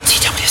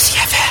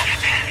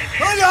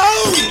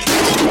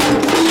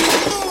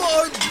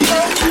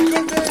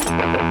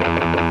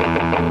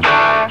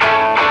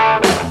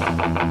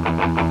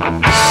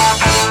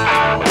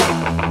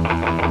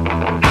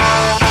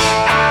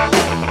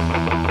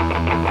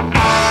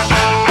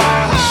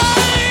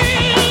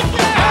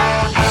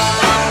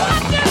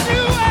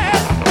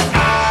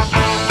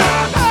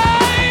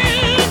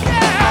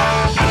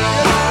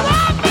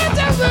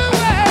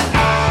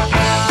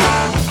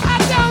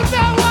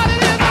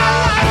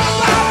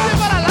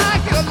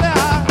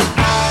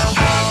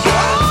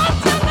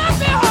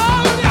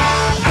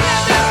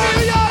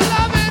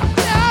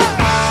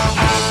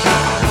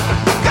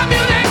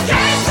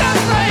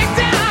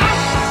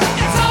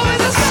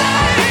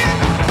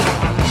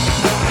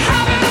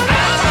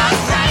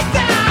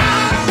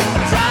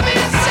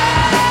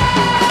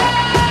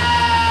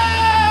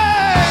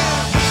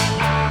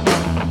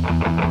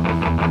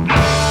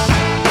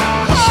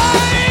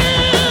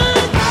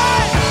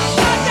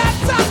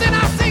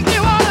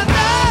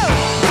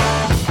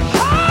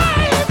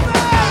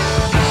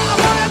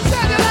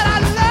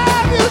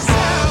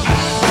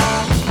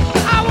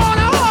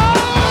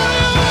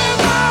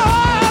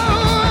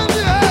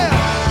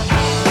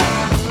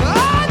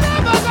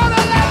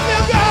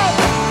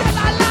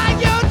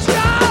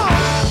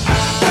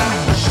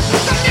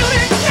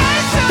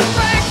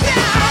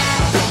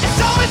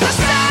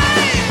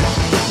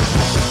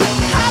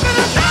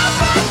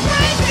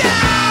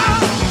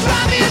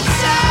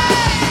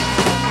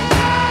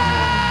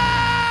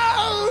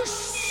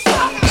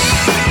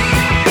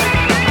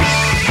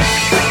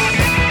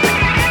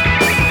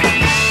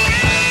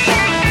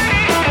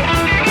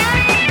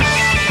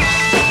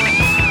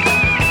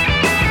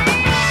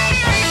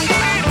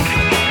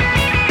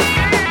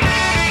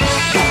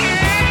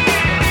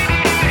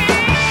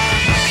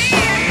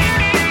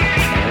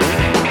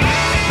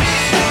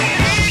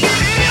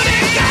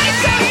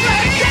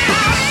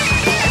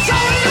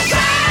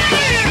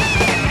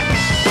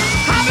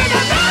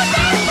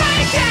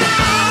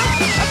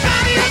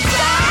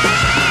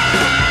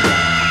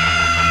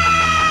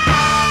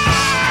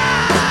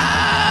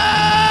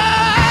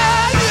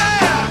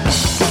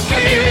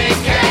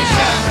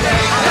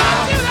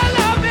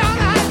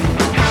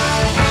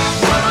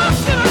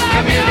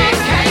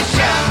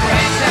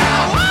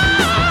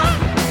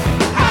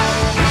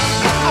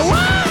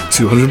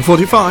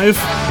245.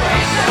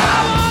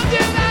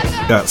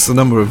 That's the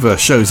number of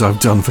shows I've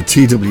done for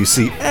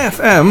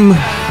TWCfm,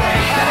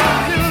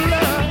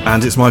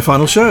 and it's my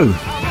final show.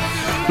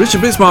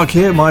 Richard Bismarck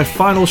here, my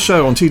final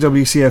show on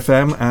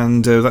TWCfm,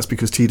 and that's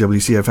because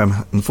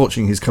TWCfm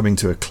unfortunately is coming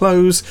to a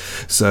close,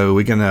 so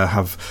we're going to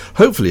have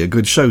hopefully a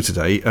good show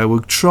today. We'll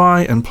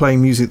try and play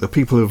music that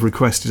people have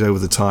requested over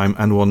the time,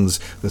 and ones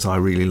that I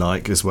really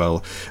like as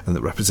well, and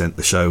that represent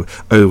the show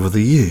over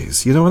the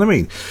years, you know what I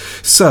mean?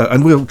 So,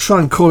 and we'll try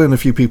and call in a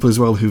few people as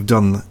well who've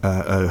done,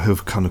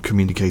 who've kind of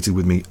communicated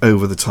with me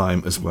over the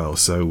time as well,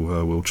 so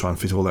we'll try and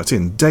fit all that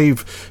in.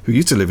 Dave, who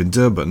used to live in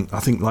Durban, I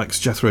think likes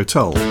Jethro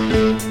Tull.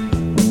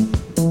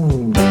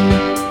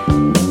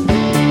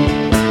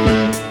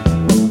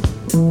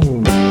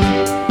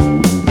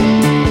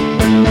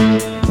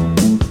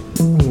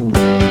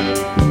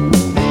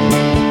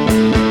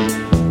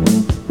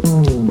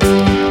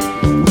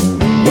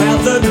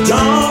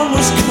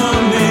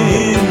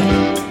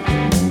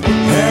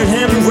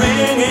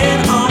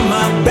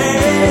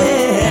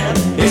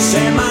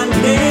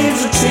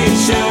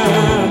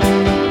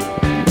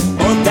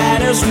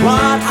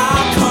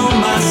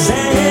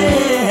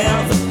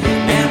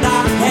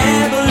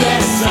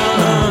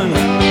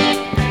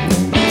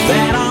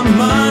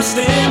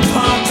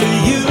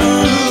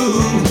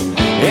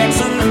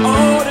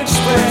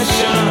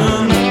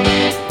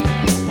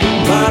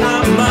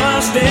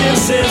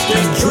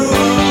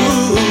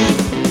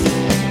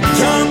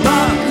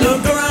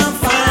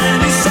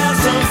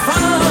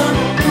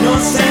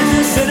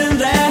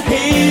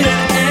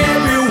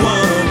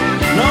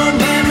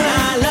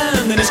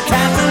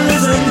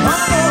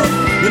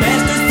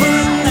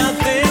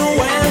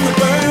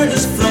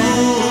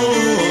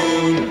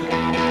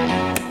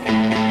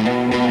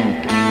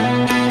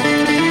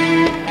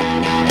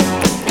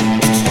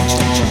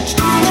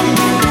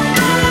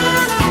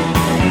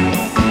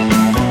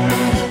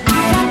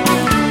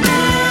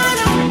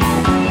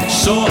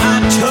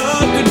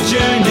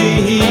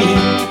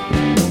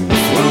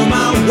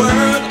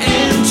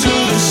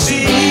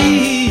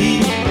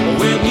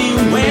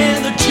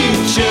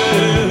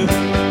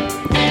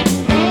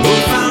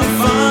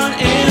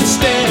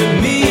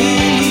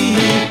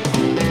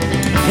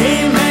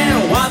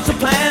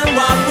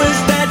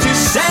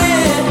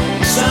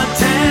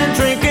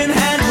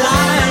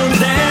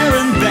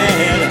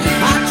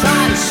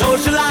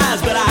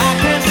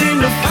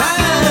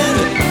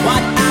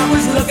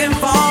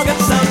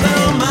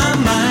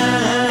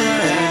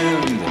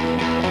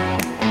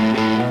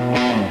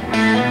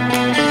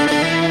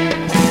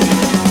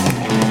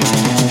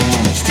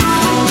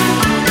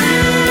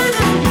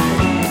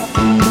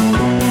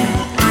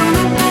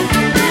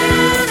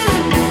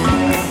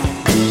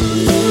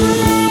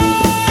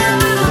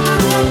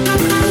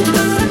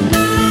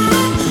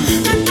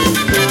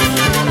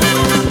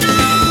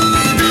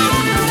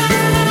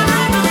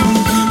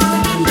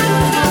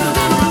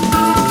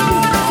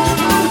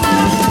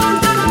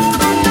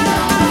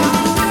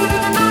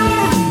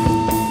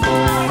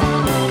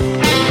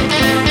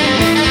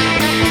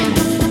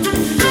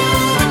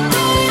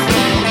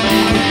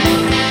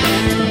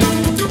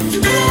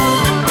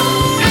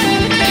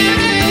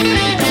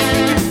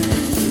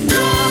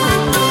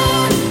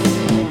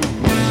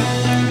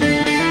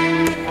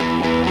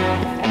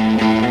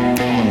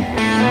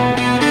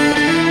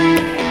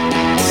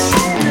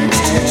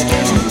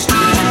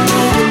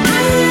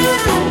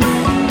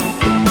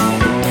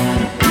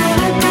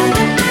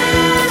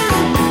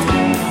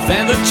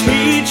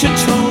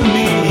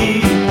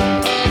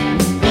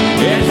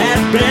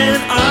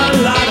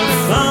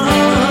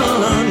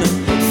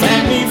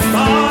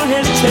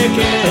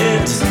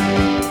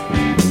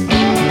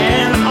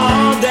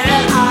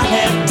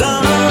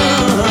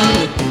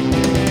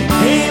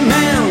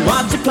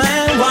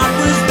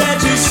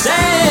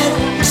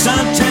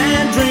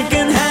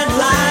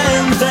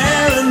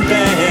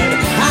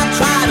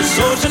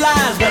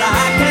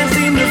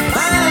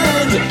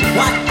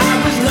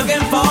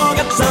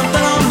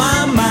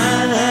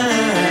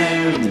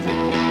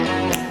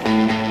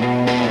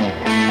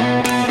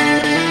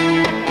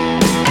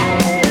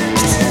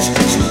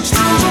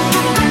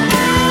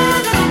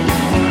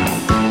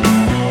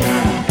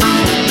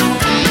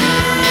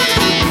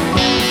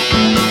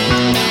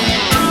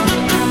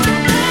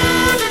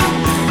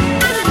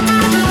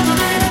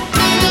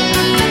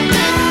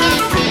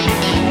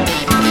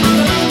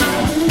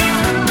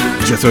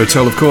 Jethro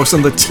Tull, of course,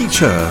 and The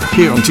Teacher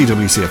here on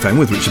TWCfm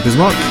with Richard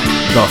Bismarck.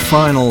 The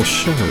final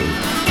show.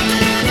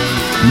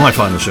 My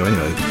final show,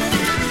 anyway.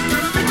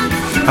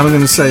 And I'm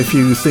going to say a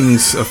few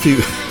things, a few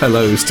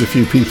hellos to a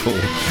few people,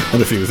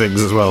 and a few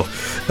things as well.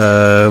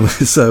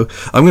 So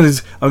I'm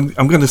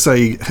going to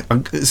say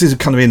this is a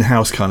kind of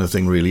in-house kind of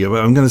thing, really.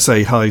 I'm going to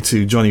say hi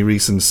to Johnny,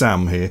 Reese, and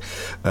Sam here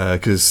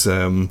because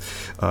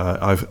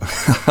I've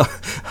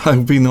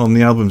I've been on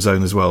the Album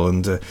Zone as well,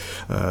 and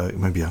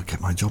maybe I'll get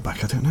my job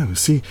back. I don't know.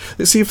 Let's see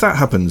if that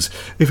happens.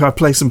 If I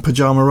play some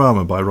Pajama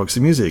Rama by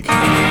Roxy Music.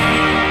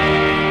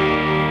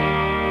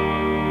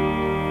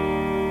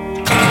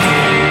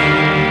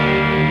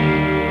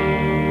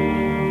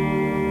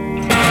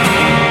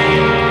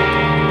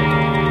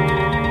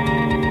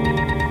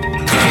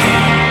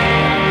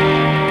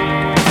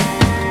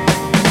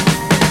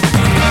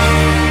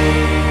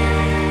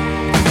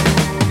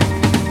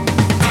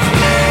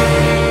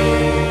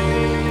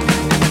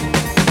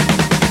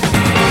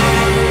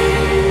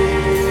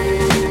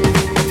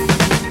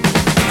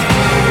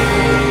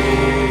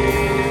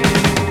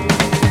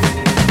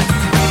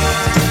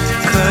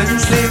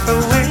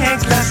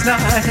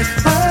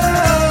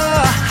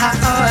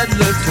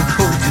 love to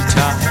hold you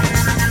tight.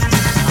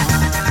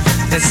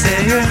 They say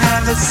you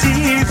have a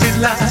secret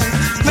life,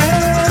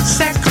 well,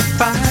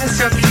 sacrifice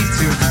your key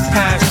to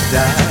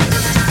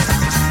paradise.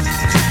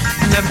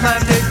 Never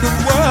mind, take the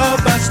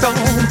world by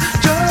storm,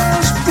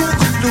 just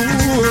book a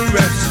new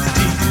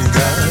rhapsody,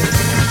 right?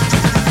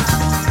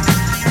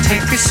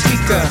 Take a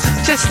speaker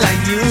just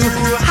like you,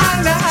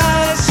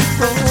 highlights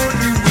if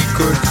only we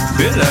could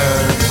build a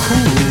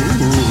cool.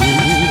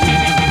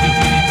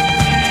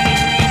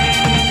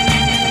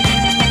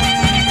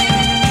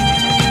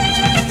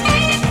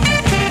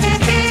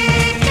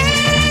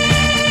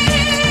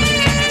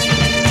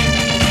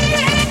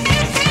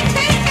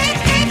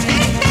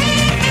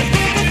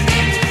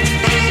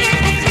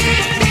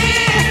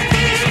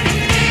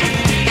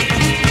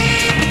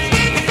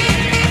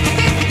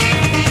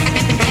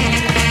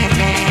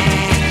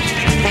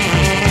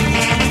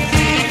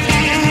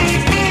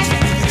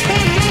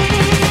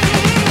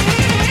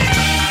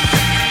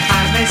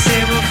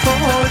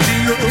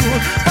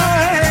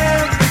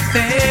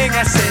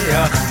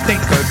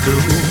 Think or do.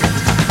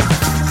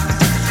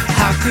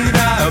 How could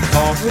I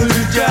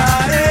apologize?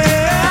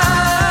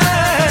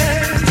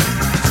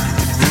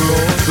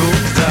 Roll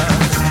those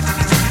down.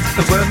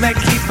 The world may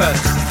keep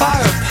us far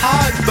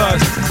apart,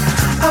 but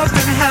up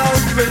in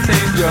hell's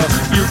angel,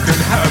 you can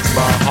have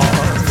my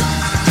heart.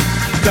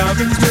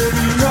 Diamonds will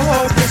be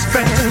your best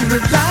friend. The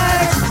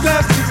light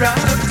left you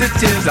out, the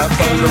tears I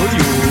follow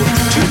you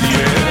to the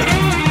end.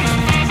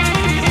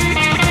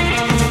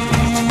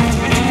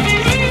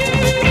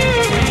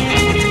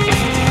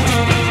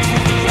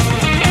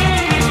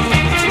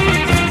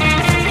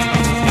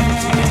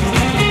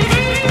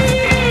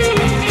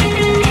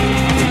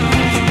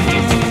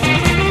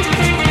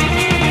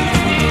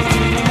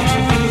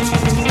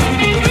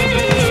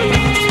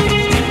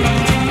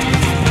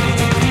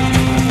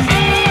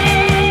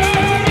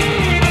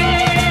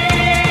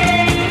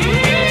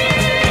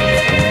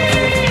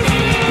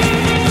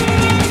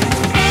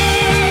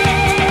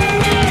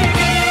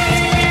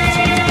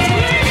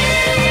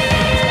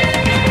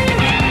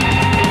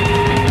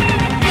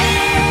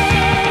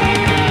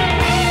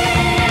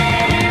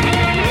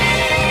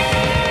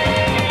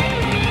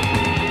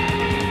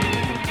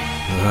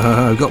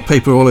 I've got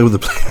paper all over the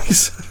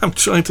place. I'm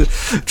trying to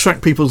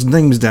track people's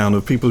names down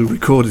of people who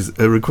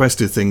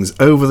requested things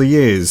over the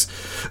years.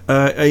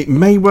 It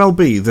may well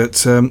be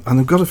that, and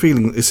I've got a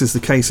feeling that this is the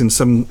case in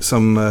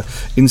some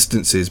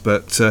instances,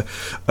 but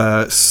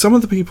some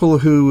of the people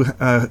who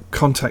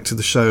contacted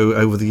the show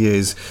over the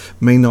years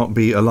may not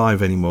be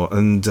alive anymore,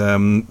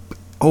 and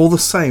all the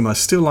same, I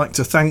still like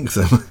to thank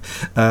them.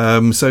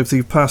 So if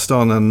they've passed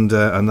on and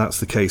that's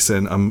the case,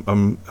 then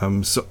I'm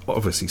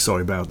obviously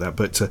sorry about that.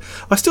 But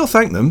I still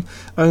thank them,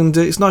 and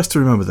it's nice to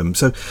remember them.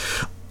 So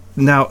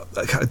now,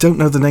 I don't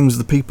know the names of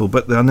the people,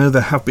 but I know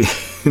there have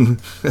been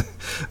a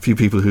few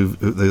people who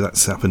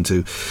that's happened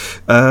to.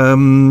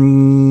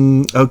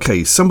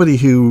 Okay, somebody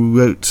who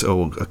wrote,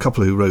 or a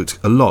couple who wrote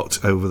a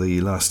lot over the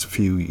last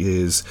few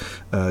years,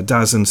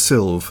 Daz and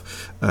Sylv,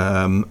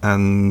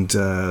 and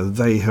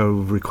they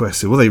have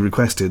requested, they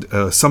requested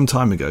some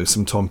time ago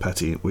some Tom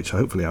Petty, which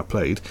hopefully I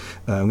played.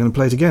 I'm going to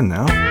play it again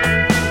now.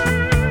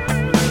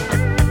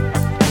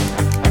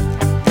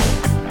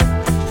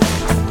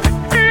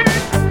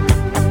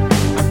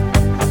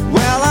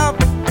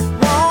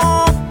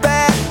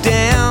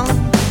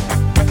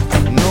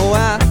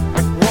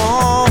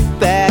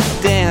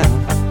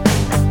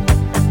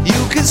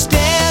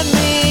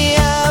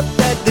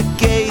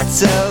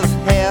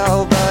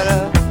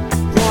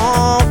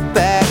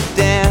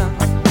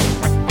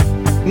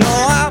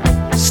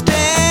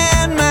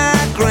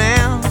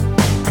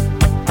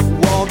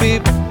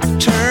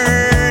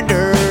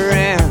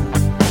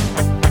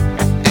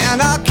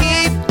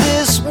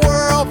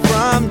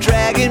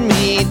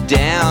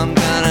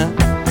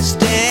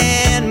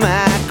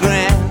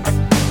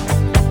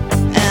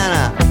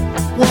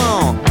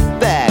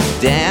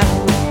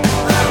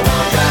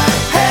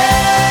 Hey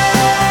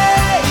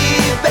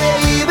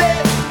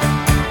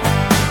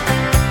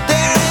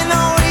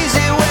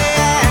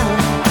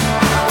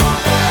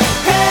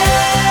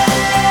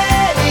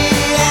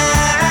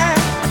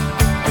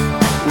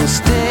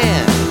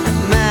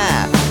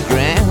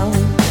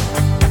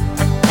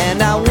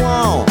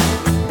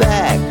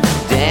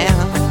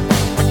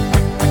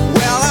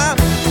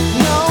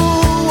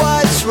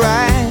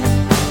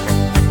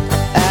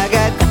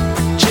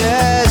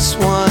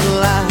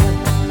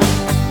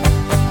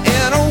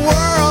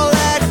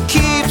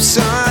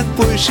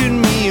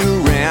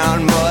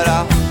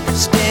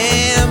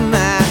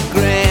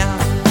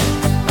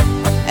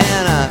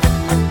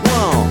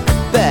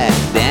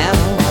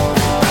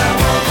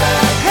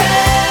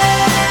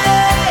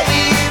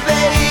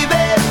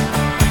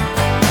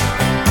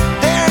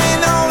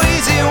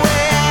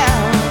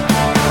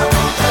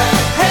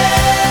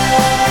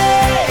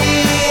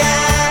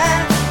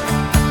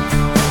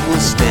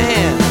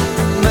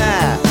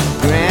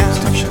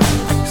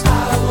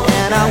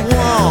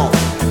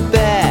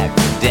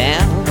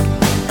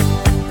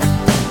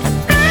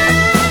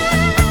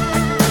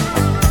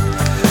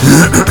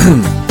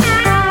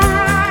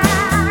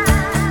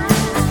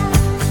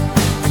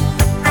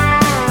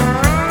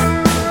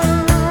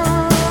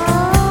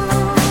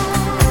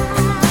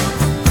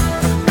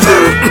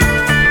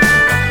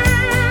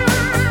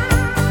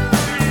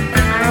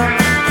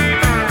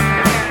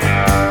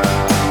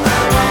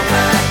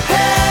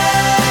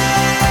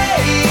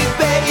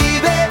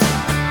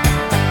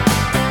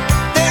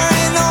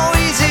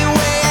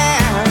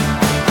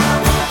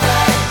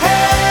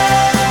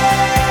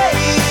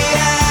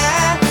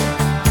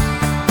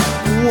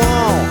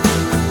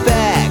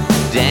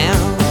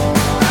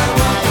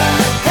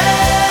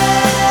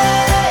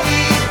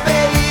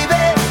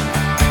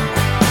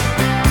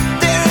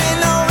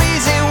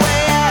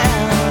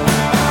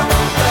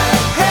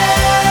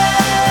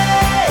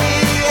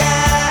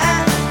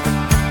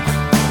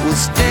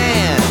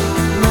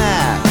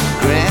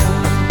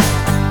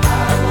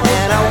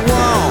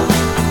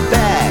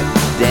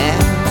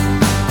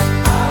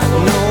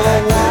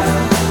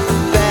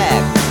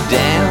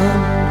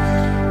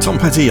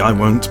Petty, I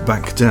Won't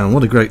Back Down.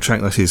 What a great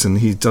track that is, and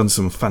he's done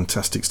some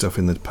fantastic stuff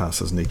in the past,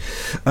 hasn't he?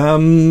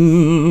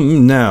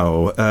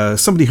 Now,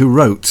 somebody who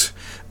wrote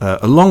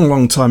a long,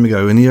 long time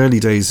ago, in the early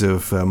days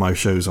of my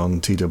shows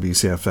on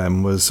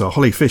TWCfm, was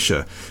Holly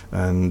Fisher,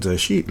 and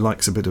she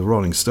likes a bit of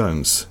Rolling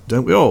Stones,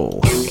 don't we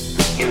all?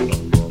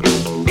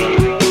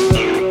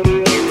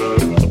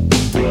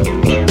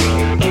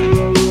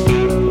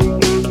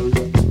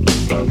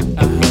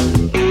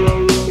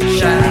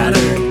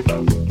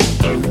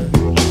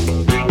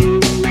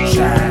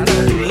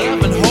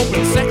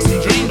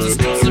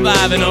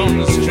 Surviving on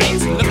the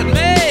streets, look at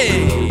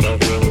me.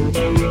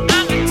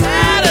 I'm in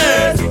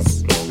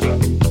tatters.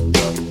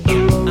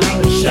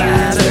 I'm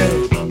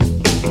shattered.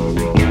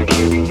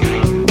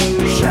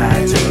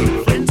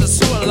 Shattered. Friends are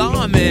so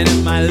alarming,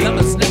 and my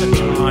lover's never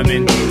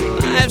charming.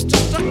 Life's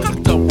just a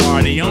cocktail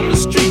party on the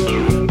street.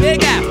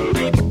 Big apple,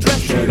 people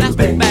dressed in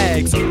plastic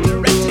bags,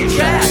 directed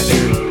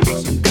traffic,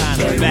 some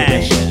kind of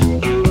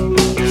fashion.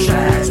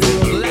 Shattered.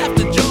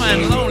 Laughter, joy,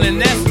 and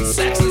loneliness, and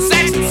sex, and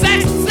sex, and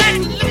sex, and sex.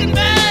 Look at me.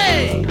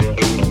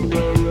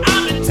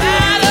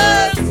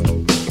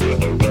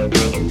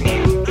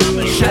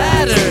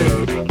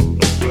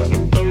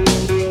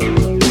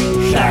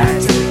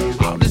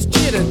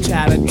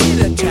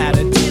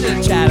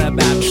 Chatter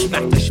about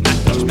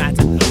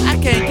schmatter. I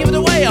can't give it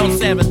away on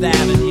 7th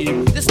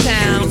Avenue. This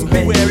town's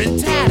wearing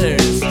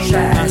tatters.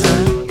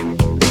 Shatter.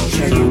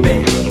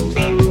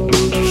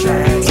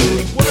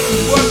 What if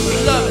you work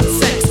with love and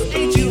sex?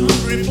 Ain't you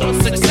hungry for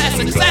success?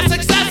 Success!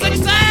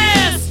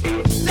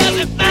 Does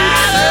it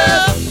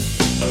matter?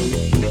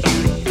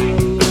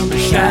 I'm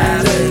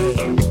shattered.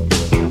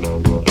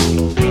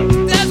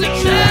 Does it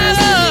matter?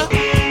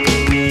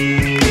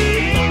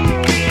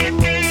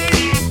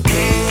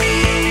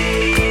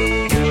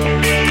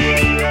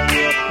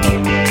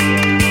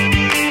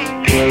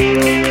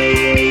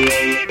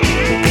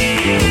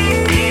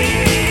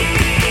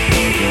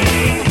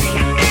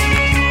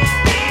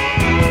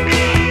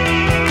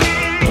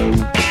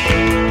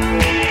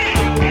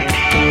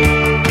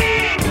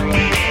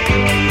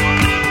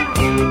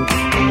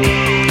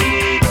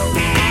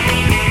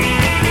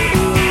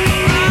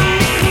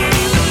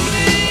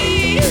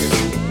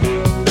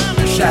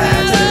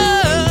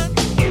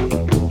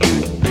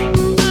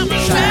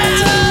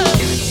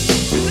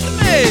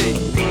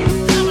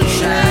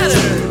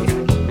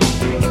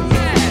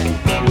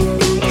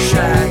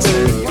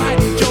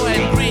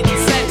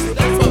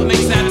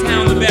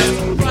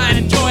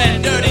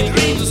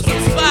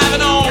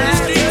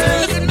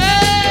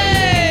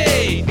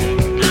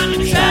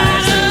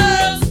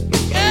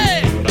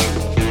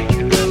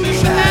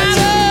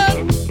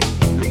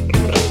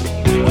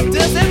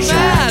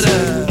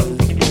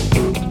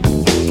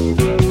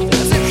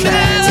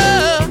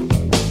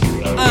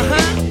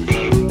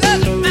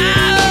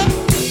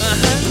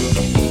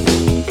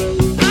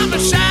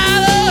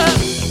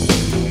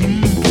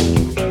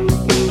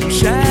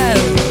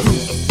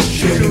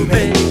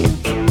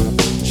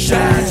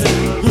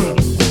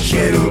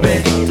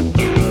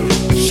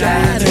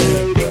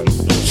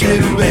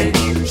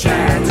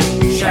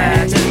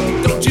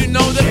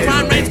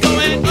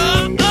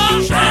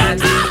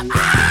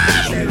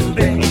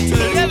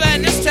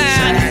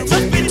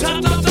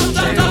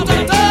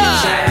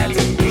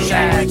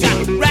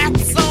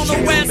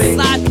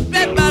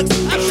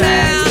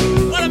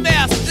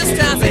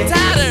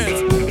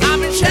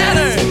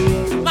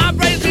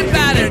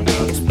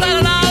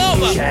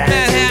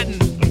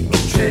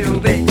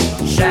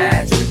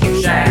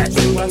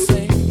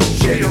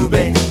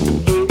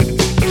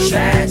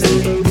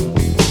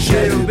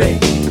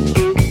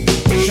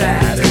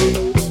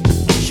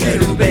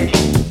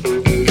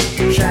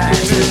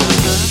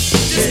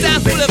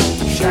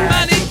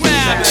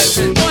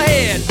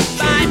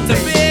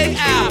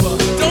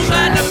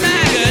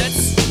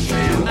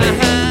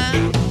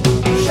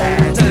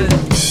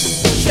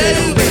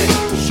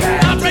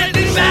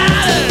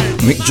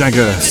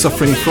 Jagger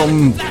suffering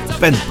from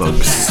bed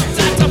bugs.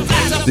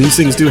 These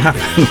things do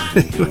happen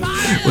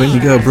when you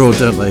go abroad,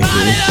 don't they?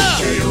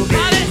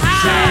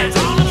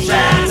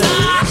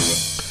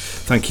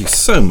 Thank you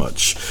so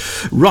much.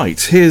 Right,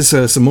 here's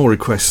some more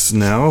requests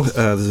now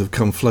that have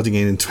come flooding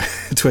in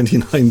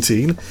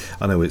 2019.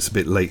 I know it's a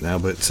bit late now,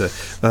 but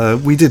I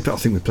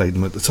think we played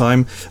them at the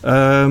time.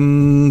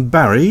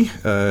 Barry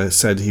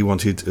said he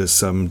wanted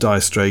some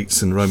Dire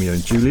Straits and Romeo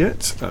and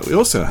Juliet. We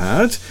also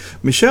had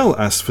Michelle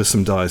asked for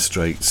some Dire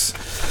Straits,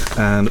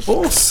 and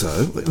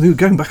also we were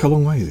going back a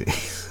long way.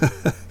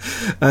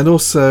 And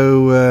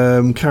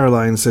also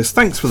Caroline says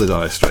thanks for the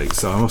Dire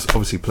Straits, so I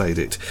obviously played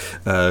it,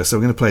 so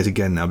we're going to play it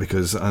again now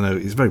because I know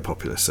it's very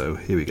popular, so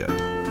here we go.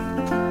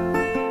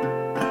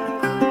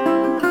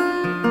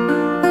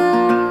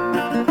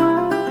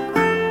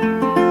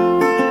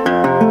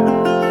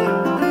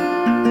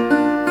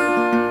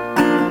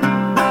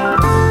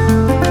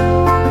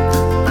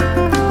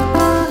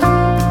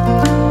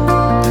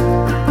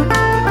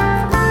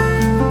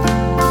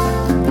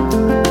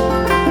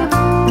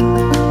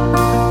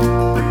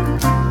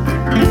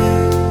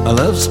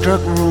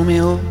 Struck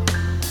Romeo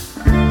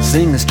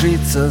Sing the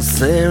streets a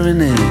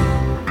serenade,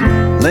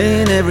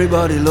 laying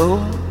everybody low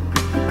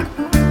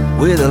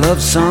with a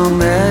love song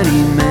that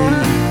he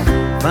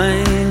made.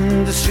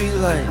 Find the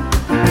streetlight,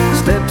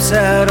 steps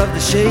out of the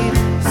shade,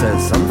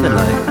 says something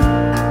like,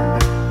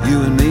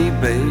 you and me,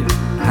 babe,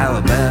 how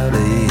about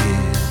it?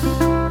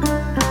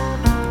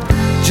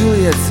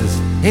 Juliet says,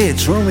 hey,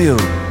 it's Romeo,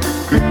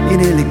 he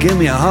nearly gave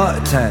me a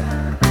heart attack.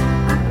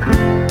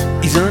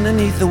 He's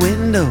underneath the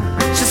window,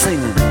 she's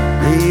singing,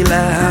 hey,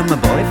 like my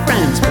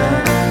boyfriend's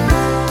back.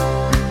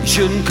 You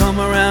shouldn't come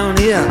around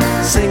here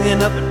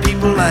singing up at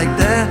people like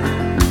that.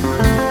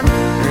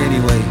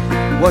 Anyway,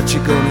 what you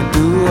gonna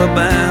do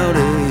about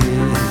it?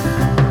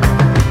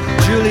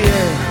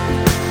 Juliet,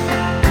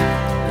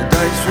 the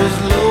dice was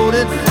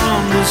loaded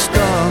from the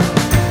start,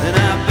 and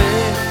I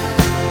bet,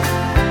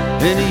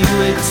 and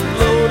you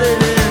exploded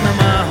into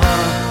my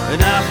heart,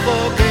 and I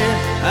forget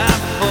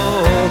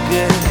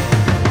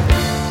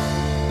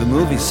the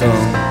movie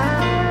song.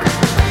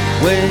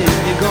 When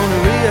you gonna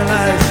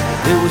realize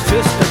it was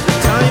just that the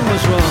time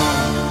was wrong,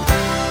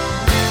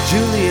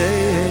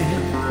 Juliet.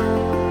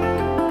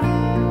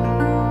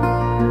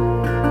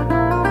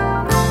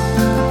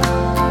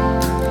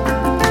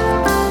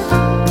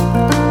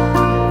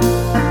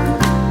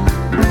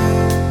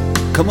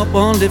 Come up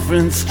on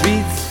different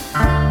streets,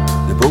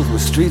 they both were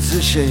streets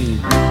of shame.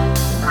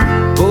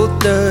 Both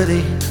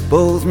dirty,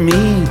 both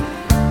mean,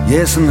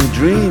 yes, and the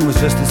dream was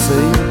just the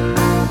same.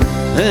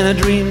 And I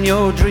dreamed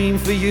your dream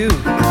for you,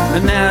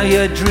 and now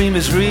your dream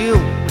is real.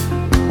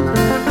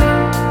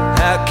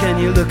 How can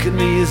you look at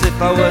me as if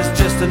I was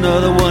just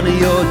another one of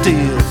your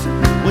deals?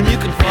 When you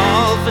can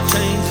fall for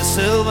chains of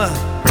silver,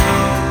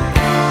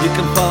 you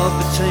can fall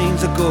for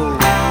chains of gold,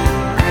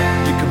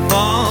 you can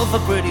fall for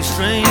pretty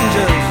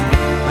strangers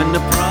and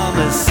the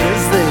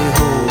promises they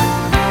hold.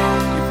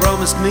 You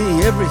promised me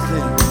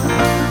everything,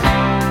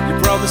 you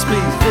promised me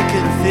thick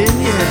and thin,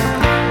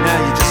 yeah. Now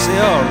you just say,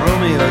 oh,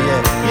 Romeo,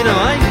 yeah. You know,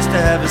 I used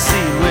to have a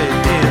scene with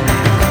him.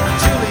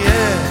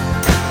 Juliet,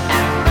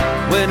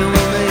 when we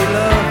made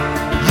love,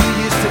 you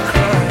used to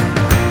cry.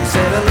 You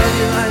said, I love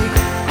you like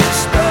the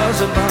stars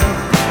above,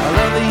 I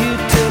love you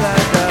till I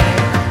die.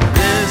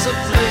 There's a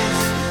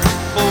place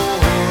for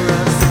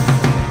us.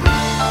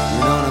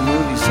 You know the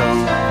movie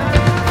song.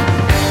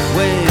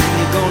 When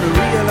you're gonna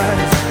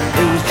realize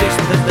it was just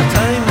that the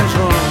time was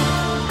wrong,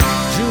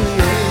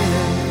 Juliet.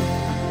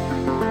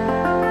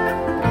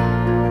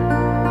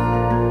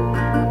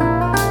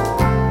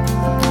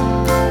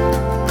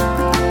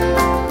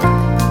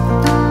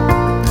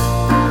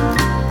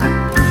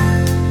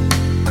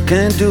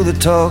 Can't do the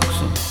talks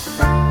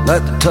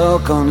like the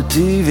talk on the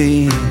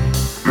TV,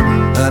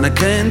 and I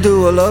can't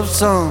do a love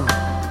song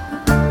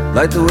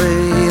like the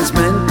way it's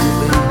meant to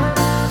be.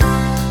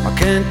 I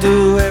can't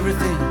do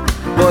everything,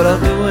 but I'll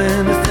do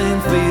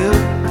anything for you.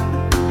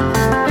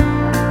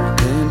 I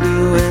can't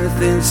do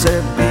anything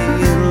except be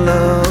in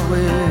love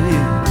with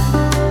you.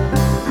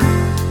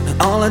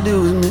 And all I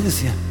do is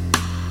miss you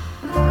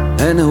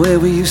and the way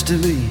we used to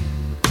be.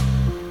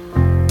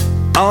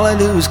 All I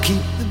do is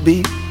keep the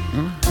beat,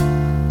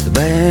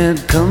 bad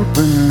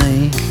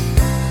company,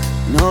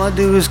 and all I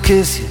do is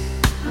kiss you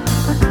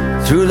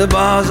through the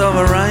bars of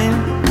a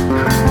rhyme.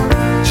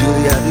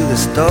 Julie, I do the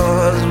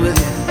stars with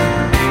you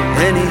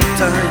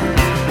anytime.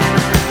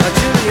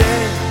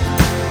 Juliet,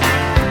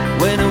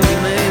 when we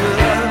made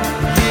love,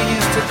 you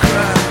used to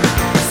cry.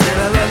 I said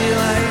I love you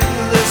like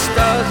the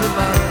stars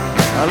above,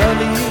 I love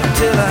you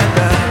till I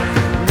die.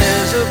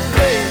 There's a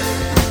place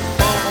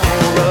for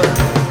us,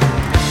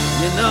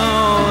 you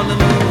know the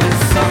movie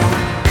song.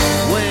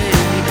 When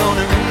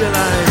gonna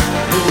realize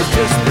it was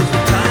just that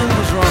the time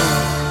was wrong,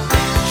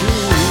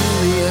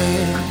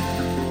 Juliet.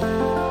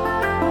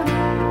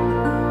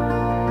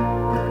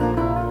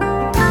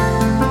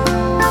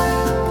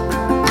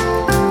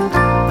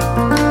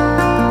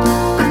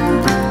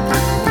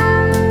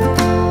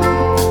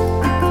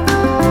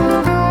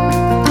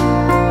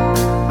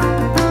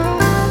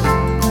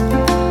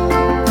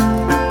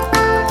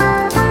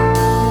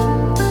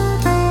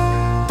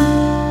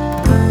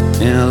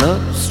 In a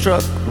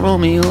love-struck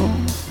Romeo,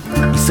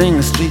 he sang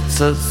the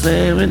streets a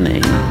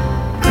serenade,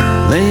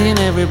 laying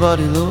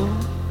everybody low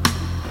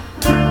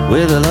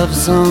with a love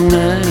song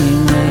that he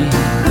made.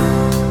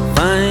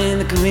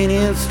 Find the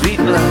convenient street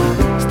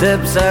light,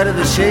 steps out of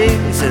the shade,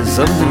 he says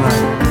something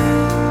like,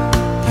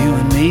 you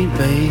and me,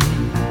 babe,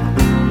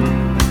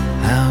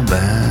 how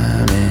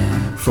about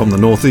it? From the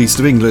northeast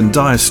of England,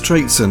 Dire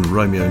Straits and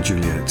Romeo and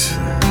Juliet.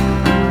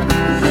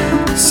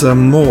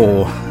 Some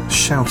more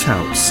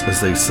shout-outs, as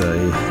they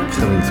say,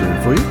 coming through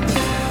for you.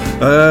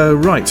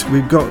 Right,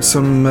 we've got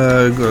some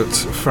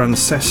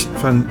Francesca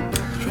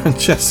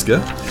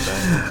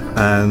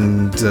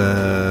and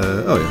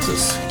oh yes,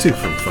 there's two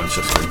from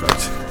Francesca in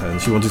fact,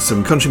 and she wanted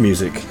some country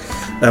music.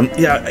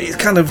 Yeah, it's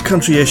kind of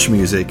country-ish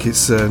music.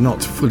 It's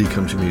not fully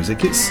country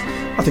music.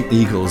 I think the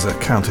Eagles are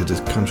counted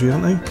as country,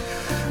 aren't they?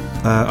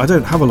 I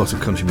don't have a lot of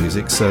country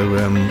music, so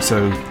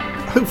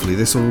hopefully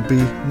this will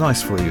be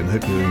nice for you and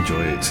hope you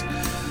enjoy it.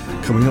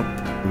 Coming up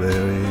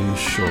very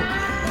shortly.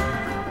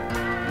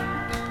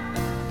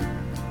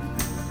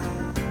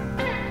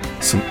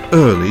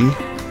 early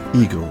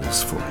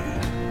Eagles for you.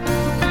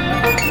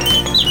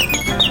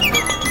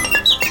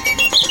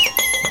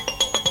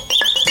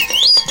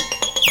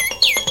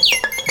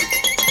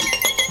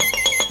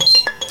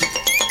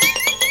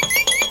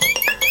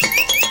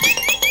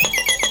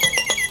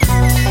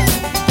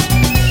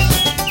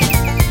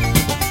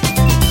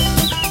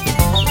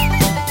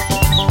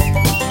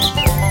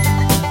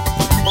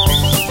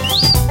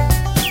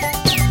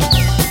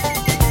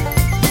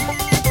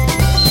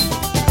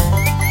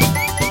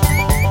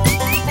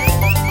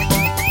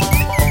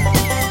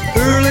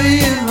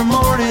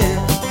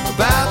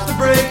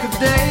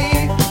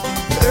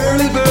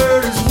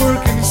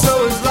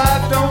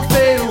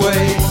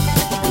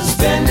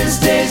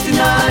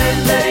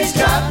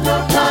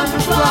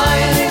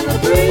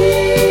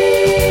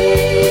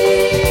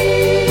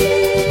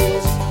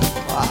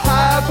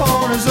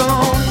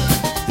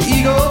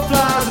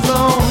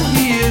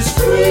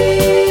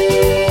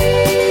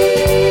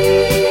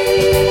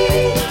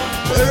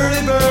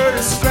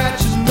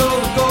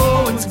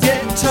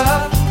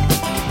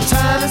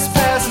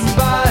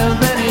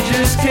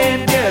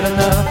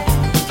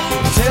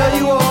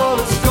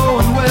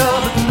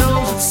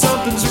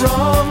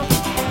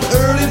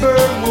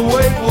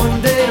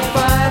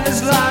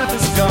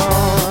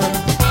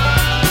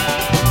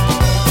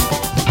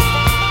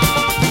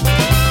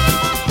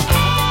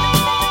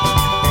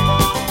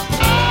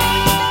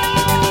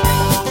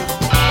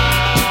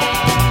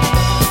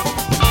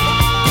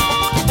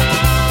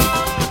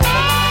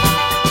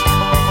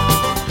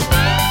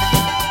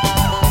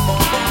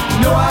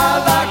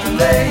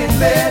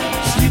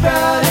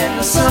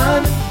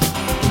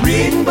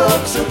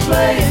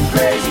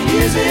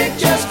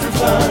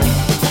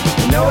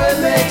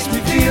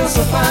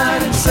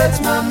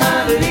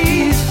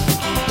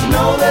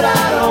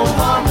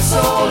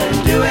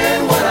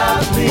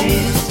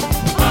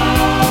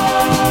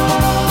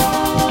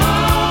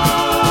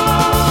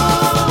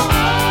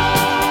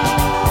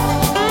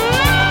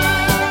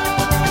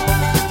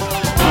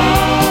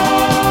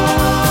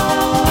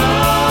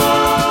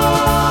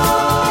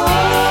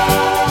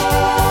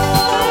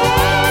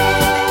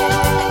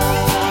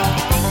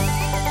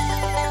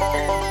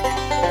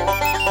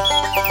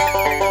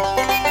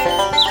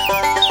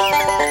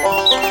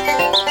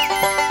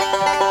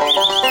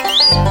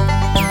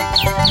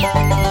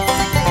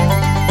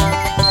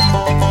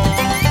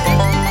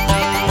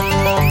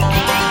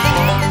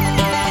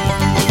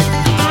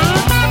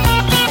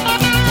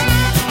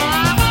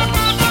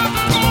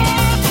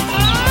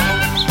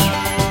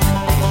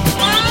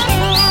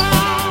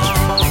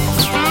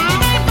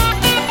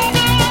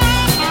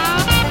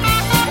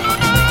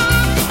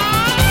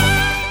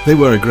 They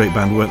were a great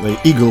band, weren't they?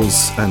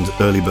 Eagles and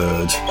Early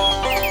Bird.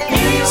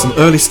 Some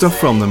early stuff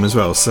from them as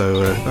well, so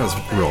that's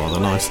rather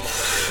nice.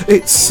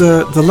 It's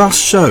the last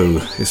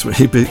show. It's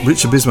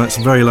Richard Bismarck's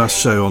very last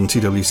show on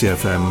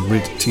TWCfm.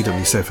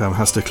 TWCfm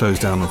has to close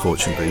down,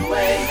 unfortunately.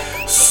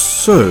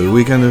 So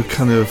we're going to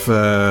kind of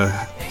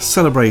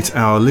celebrate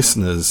our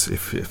listeners,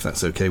 if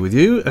that's okay with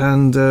you,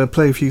 and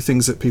play a few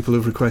things that people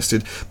have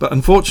requested. But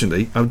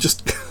unfortunately, I've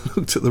just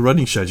looked at the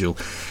running schedule.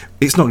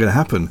 It's not going to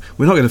happen.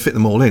 We're not going to fit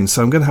them all in,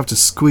 so I'm going to have to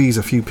squeeze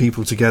a few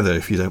people together,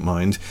 if you don't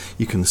mind.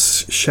 You can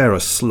share a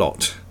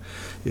slot.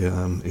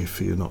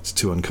 If you're not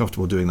too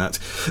uncomfortable doing that.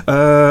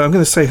 I'm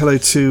going to say hello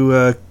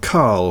to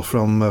Carl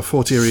from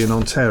Fort Erie in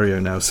Ontario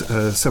now.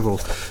 Several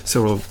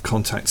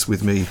contacts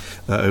with me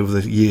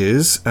over the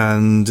years,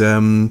 and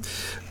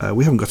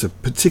we haven't got a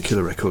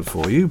particular record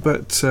for you,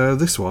 but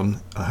this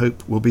one I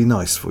hope will be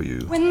nice for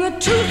you. When the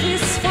truth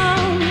is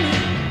found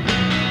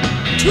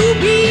to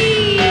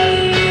be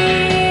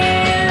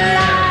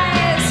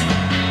lies,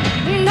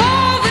 and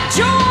all the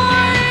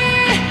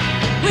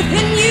joy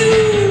within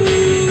you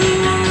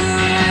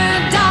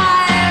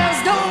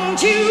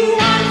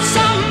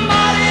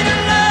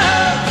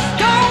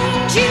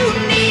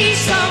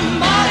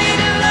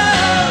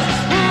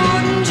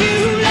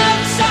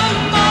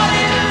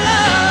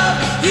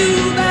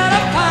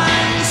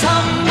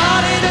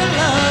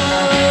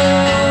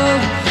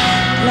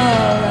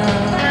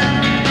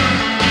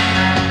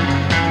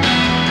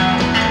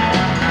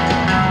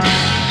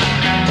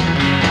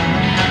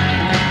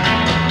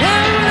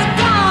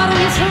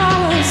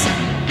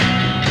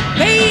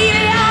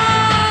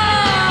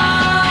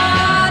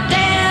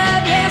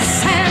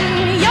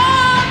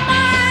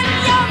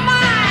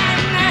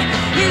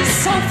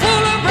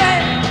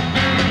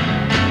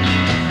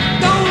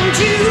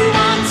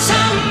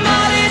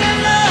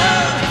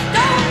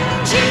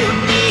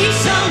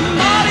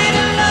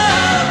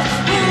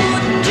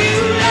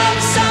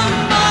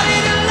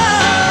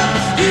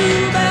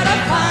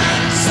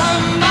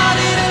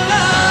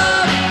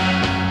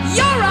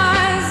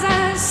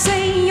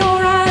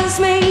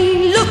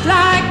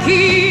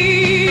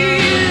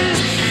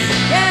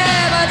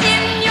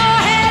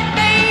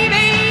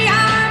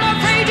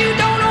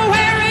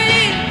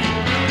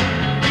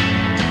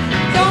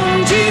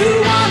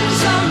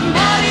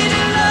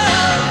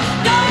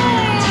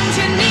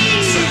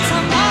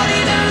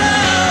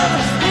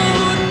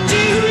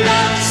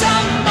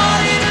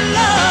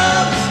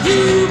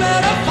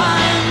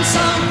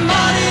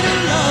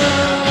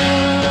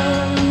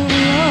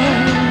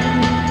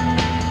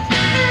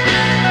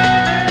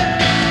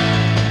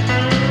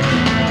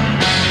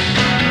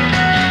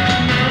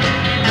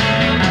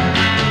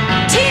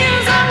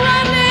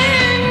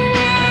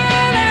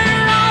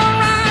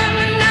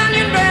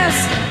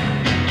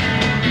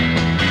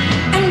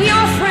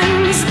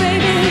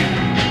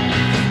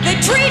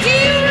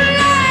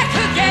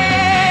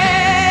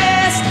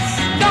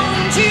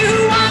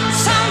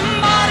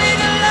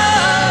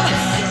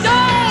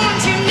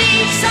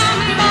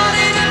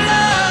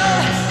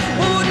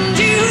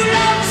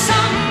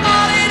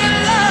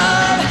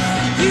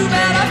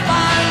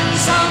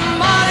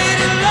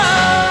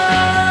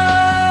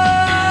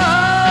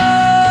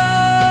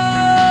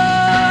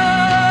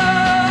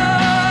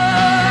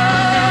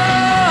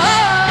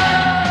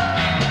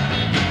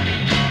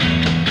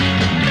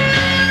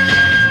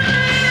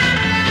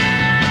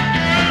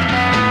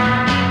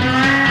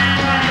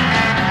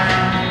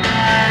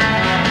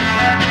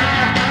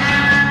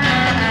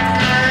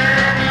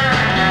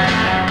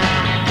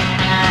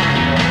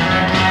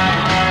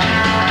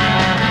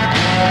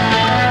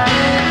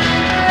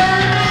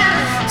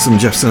Some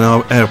Jefferson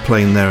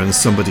Airplane there and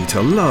Somebody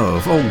to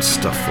Love. Old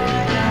stuff for you.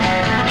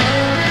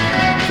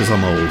 Because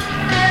I'm old.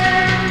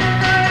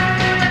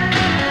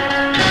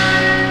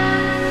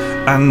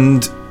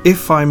 And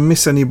if I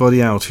miss anybody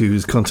out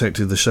who's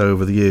contacted the show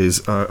over the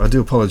years, I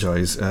do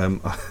apologise.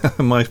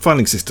 My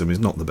filing system is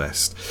not the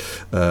best.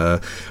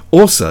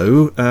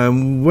 Also,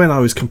 when I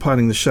was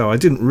compiling the show, I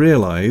didn't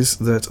realise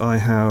that I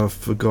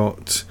have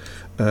got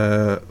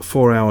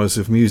 4 hours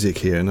of music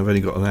here, and I've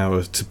only got an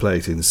hour to play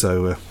it in,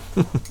 so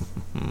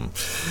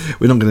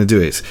we're not going to do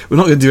it. We're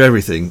not going to do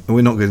everything, and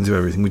we're not going to do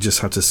everything. We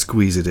just have to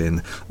squeeze it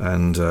in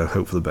and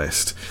hope for the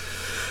best.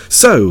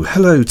 So,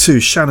 hello to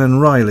Shannon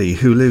Riley,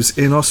 who lives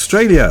in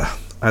Australia.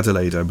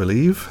 Adelaide, I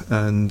believe,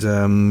 and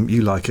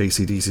you like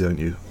AC/DC, don't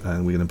you?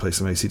 And we're going to play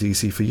some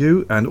AC/DC for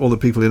you and all the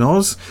people in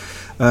Oz,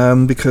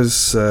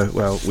 because,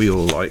 well, we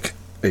all like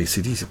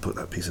AC/DC. Put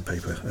that piece of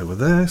paper over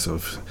there, so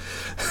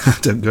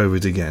don't go over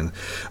it again.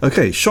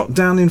 Okay, Shot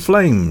Down in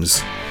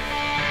Flames.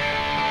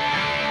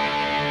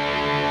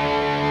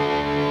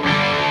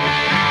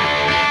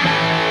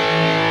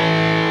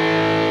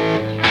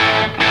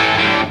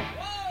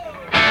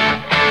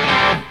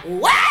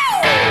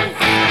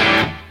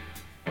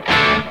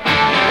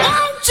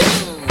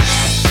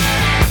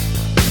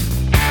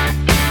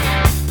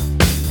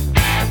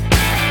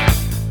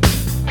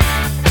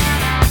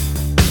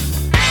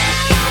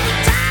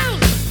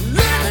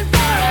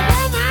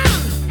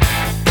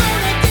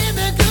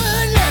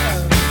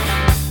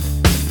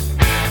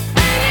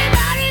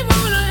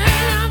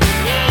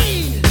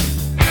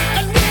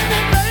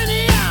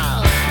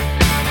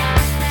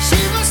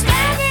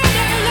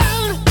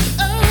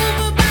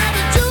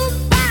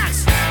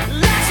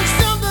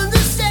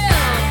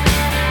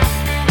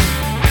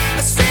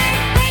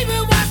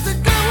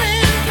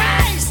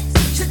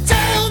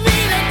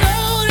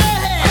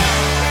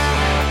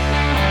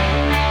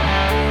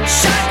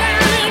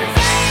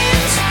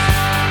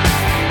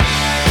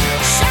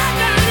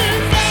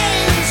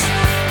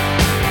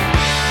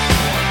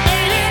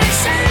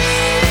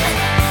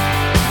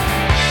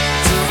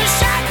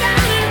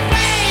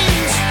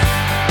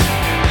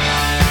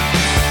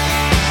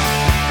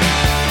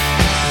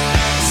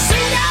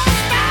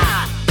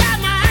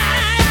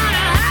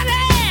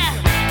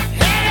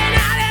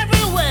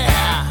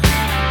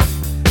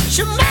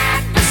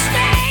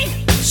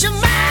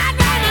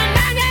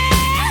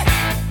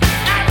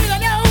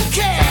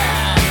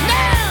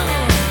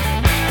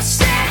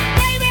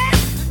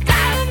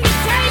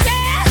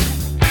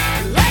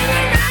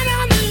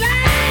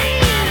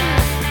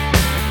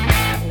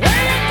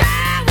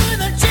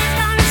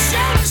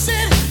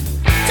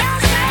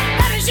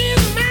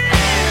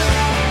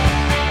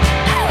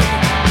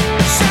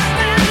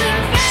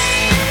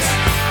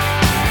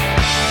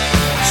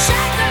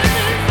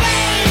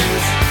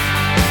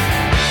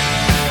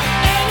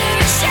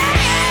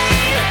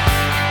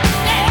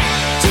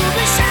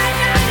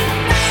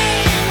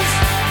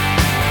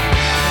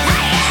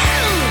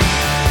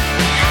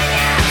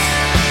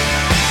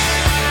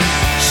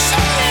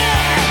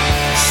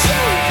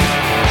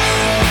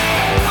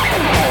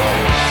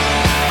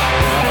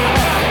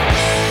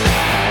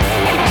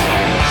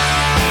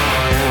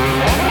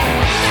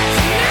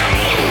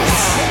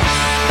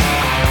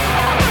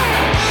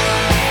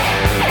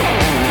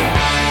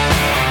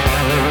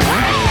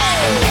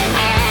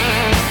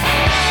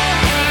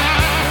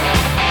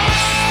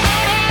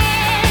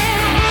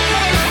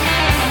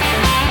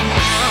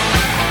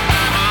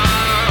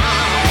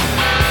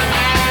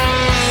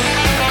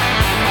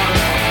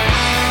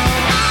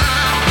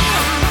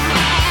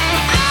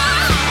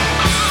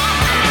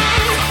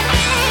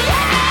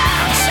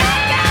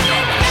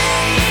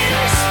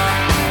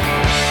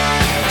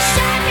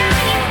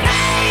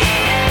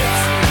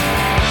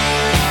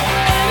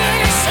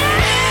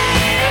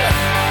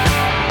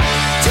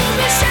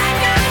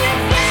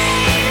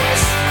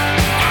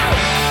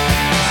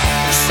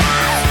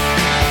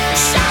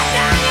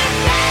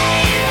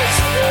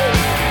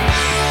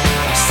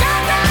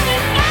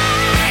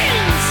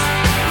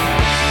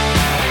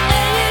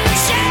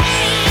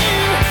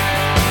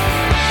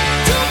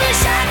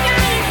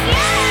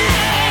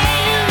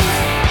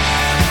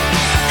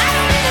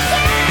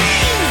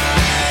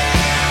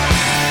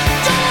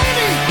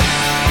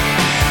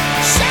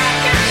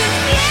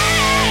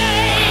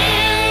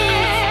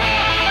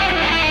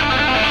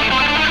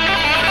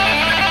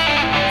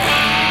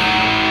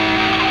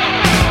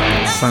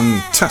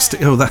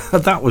 Fantastic. Oh,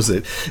 that was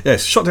it.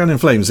 Yes, Shot Down in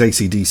Flames,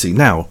 AC/DC.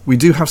 Now, we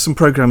do have some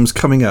programmes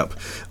coming up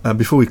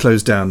before we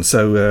close down,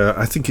 so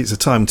I think it's a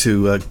time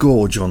to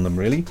gorge on them,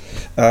 really.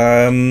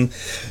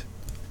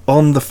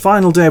 On the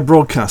final day of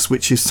broadcast,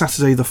 which is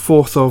Saturday the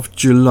 4th of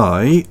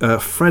July,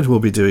 Fred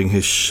will be doing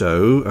his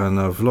show, and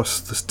I've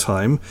lost this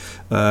time.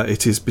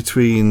 It is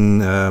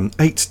between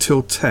 8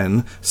 till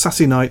 10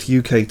 Saturday night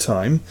UK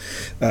time.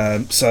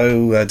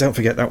 So don't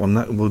forget that one.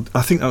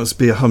 I think that will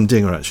be a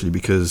humdinger actually,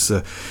 because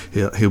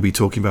he'll be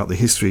talking about the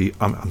history.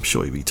 I'm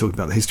sure he'll be talking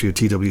about the history of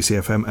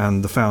TWCfm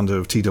and the founder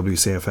of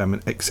TWCfm,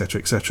 and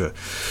etc. etc.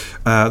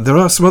 There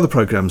are some other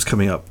programs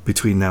coming up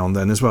between now and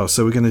then as well,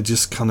 so we're going to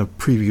just kind of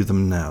preview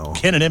them now.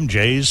 Ken and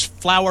MJ's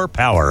Flower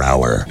Power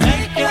Hour.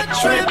 Take a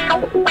trip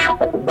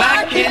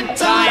back in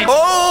time.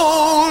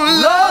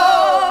 Oh,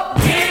 Lord,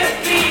 give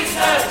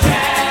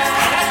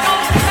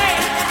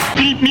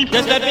me a chance.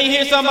 Just let me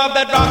hear some of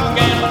that rock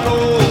and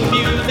roll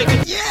music.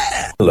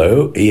 Yeah.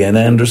 Hello, Ian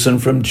Anderson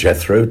from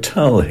Jethro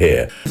Tull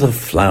here. The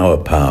Flower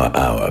Power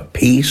Hour.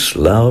 Peace,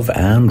 love,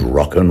 and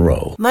rock and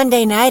roll.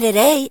 Monday night at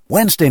 8.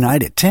 Wednesday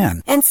night at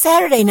 10. And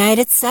Saturday night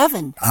at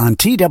 7. On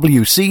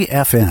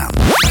TWCfm.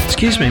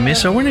 Excuse me,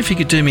 miss, I wonder if you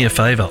could do me a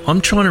favour. I'm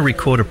trying to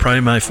record a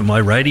promo for my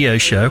radio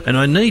show, and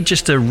I need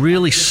just a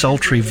really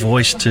sultry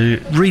voice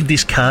to read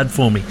this card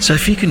for me. So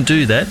if you can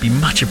do that, it'd be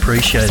much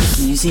appreciated.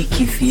 Music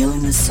you feel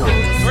in the soul.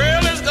 The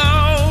thrill is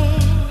gone.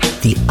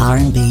 The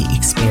R&B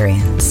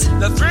experience.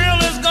 The thrill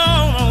is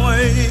gone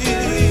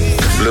away.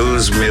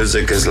 Blues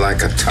music is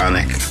like a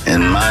tonic.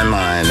 In my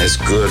mind, it's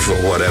good for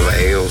whatever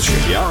ails you.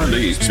 The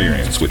R&B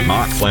Experience with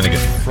Mark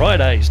Flanagan.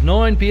 Fridays,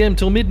 9 p.m.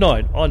 till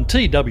midnight on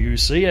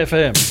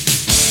TWCfm.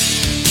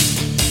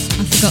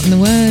 I've forgotten the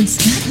words.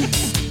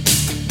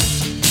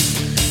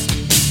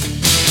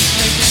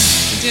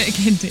 Do it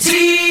again,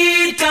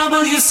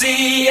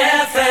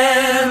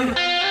 TWCfm.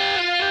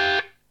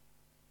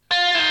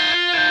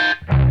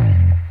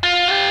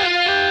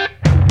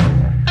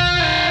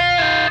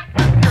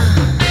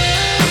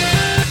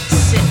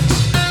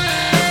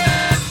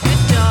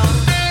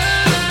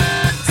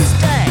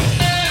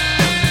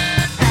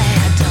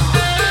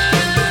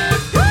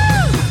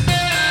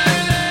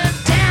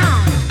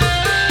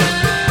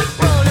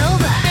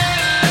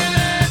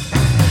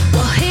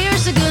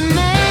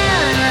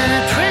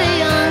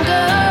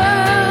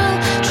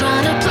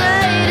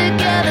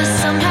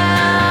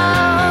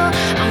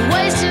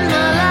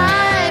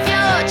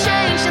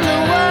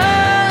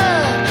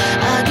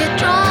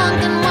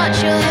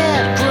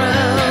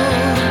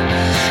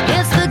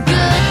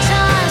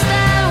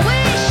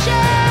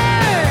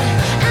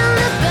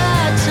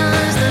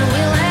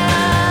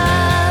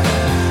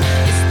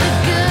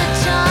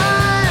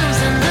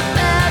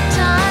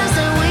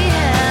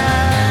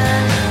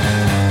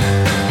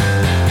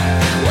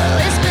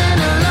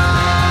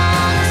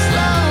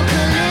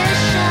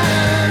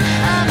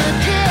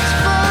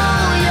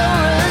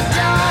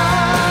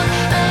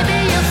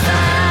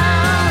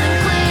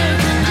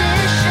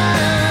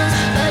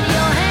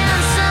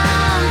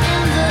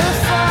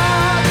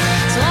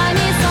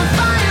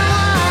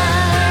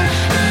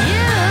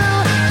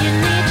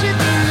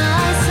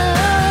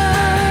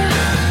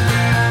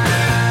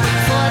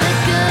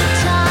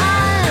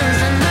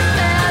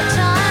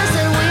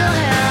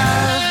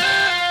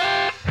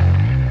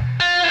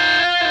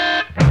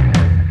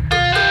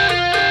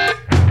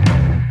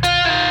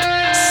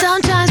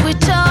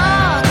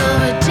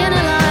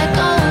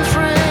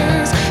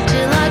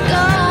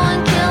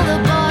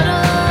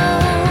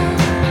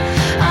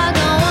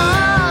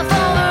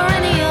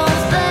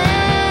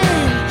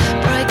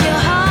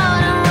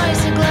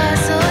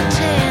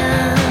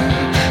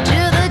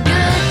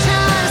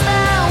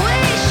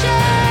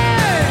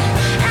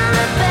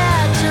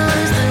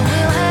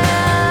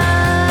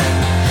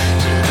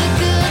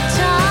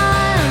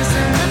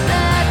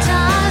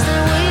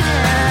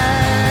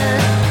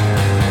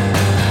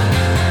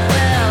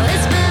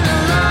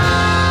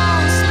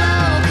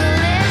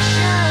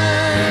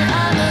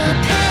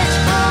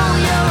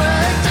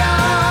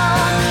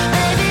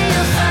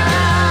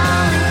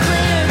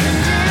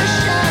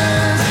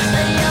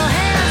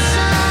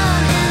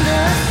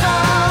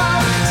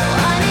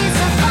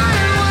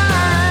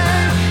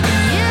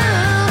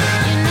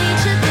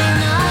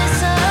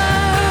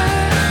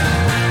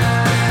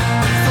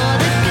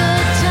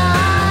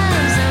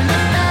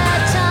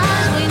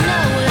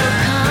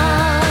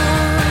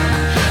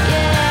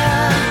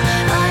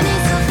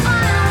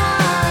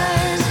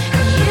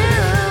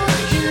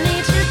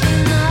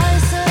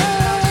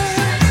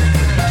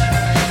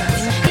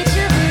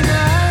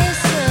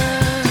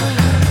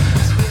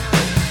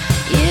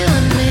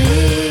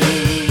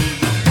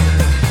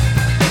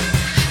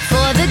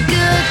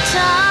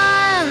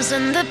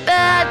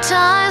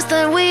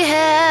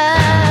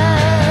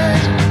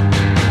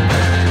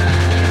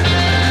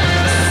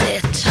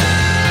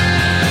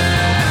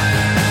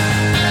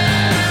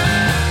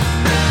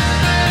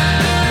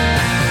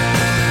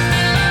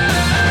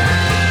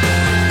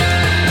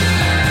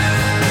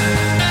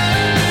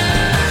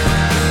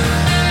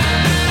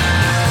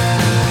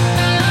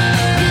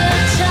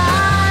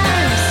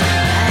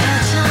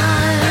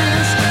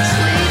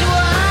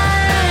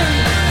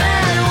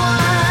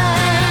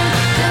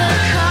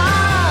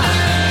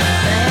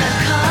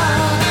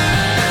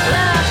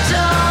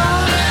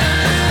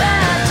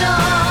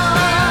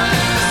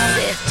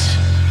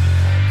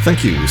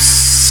 Thank you.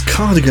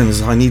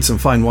 Cardigans, I Need Some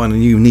Fine Wine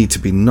and You Need to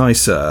Be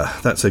Nicer.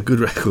 That's a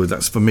good record,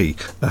 that's for me.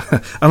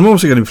 And I'm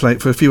also going to play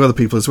it for a few other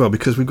people as well,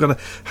 because we've got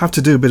to have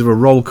to do a bit of a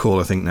roll call,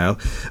 I think, now.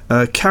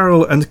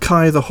 Carol and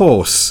Kai the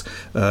Horse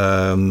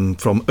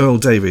from Earl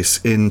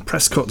Davis in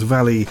Prescott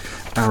Valley,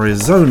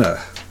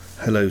 Arizona.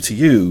 Hello to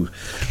you.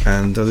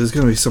 And there's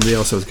going to be somebody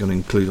else I was going to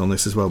include on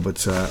this as well,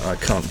 but I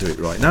can't do it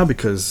right now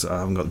because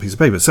I haven't got the piece of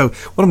paper. So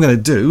what I'm going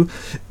to do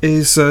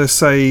is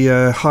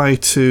say hi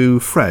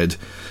to Fred.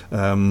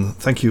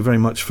 Thank you very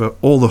much for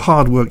all the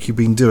hard work you've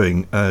been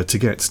doing to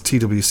get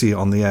TWC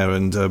on the air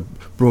and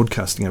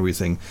broadcasting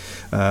everything.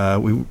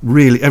 We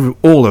really,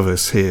 all of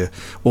us here,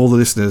 all the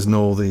listeners and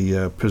all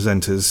the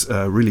presenters,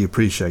 really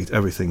appreciate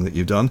everything that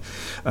you've done.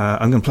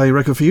 I'm going to play a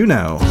record for you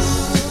now.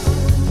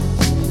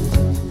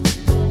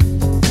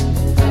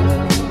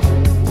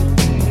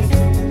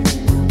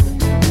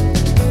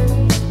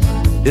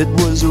 It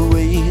was a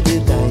rainy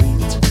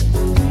night,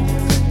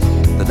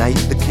 the night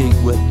the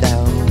king went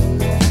down.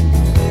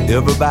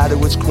 Everybody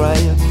was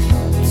crying,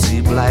 it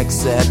seemed like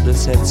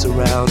sadness had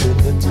surrounded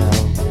the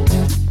town.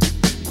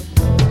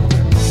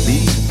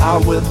 Me, I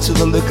went to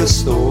the liquor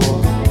store,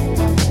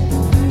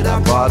 and I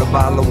bought a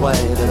bottle of wine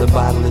and a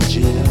bottle of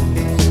gin.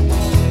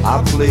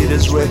 I played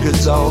his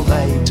records all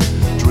night,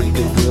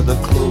 drinking with a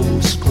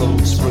close,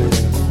 close friend.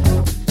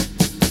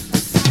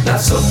 Now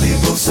some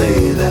people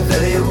say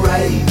that ain't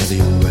right,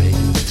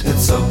 and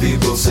some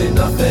people say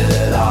nothing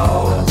at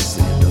all.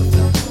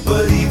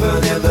 But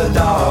even in the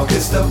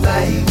darkest of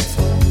night,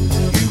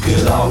 you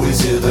can always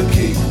hear the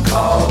king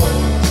call.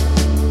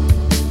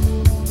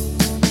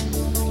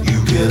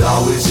 You can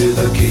always hear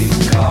the king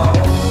call.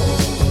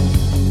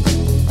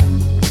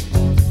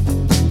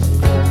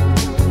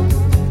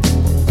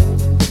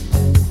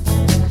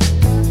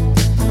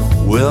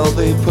 Well,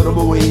 they put him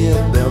away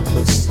in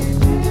Memphis,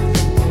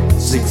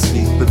 6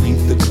 feet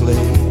beneath the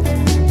clay.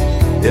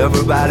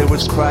 Everybody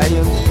was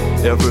crying,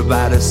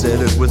 everybody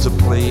said it was a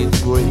plain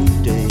gray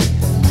day.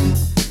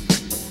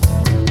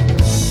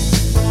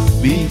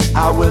 Me,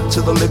 I went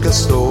to the liquor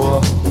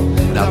store,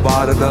 and I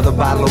bought another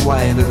bottle of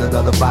wine and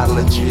another bottle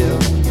of gin.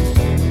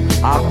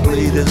 I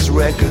played his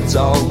records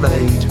all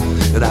night,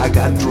 and I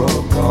got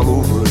drunk all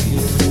over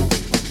again.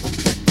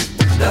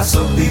 Now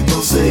some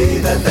people say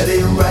that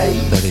ain't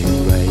right,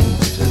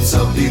 and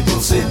some people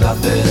say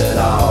nothing at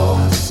all.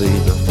 I say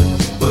nothing.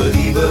 But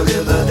even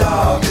in the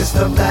darkest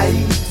of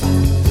night,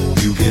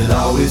 you can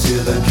always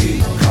hear the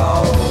king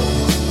call.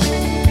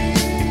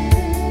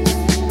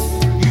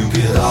 You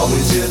can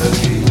always hear the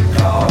king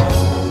call.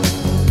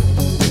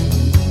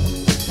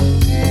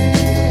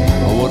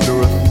 I wonder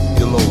if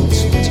you're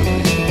lonesome tonight.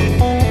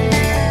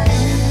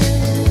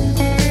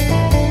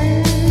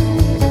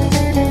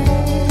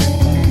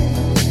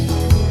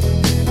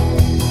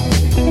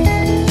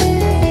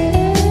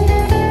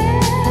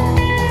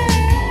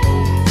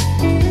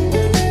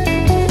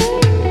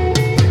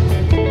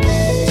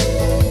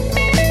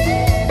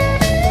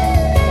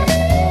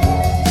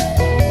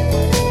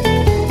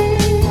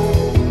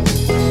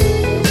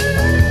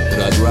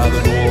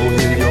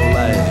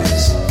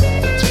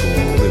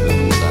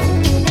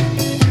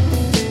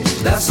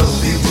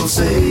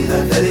 Say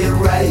that ain't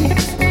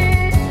right,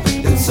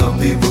 and some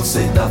people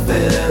say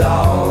nothing at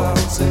all.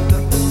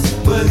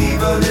 But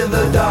even in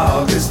the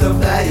darkest of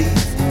night,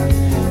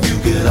 you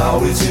can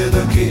always hear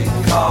the king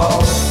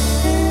call.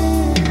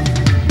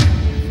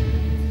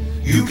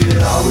 You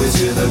can always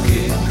hear the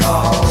king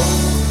call.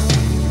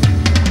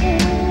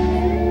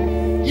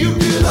 You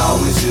can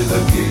always hear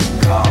the king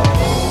call.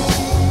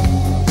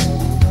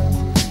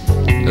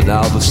 And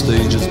now the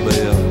stage is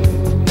bare,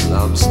 and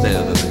I'm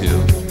standing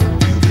here.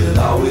 You can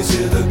always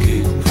hear the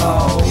king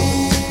call.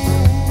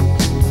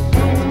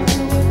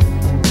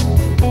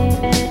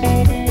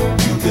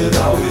 You can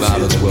always hear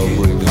the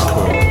king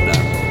call.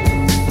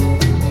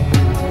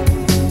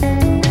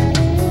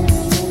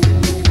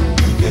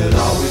 You can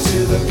always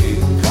hear the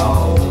king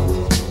call.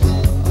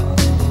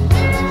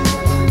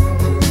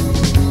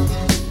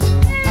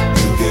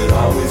 You can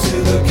always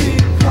hear the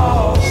king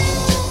call.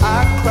 I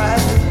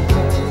cried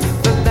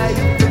the night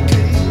the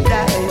king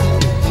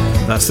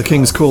died. That's The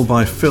King's Call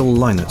by Phil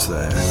Lynott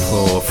there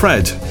for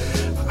Fred.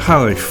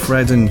 Hi,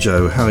 Fred and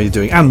Joe. How are you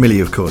doing? And Millie,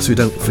 of course. We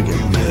don't forget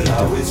Millie.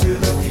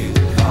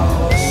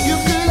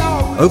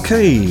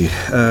 Okay,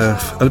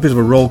 a bit of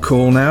a roll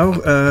call now.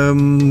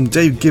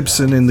 Dave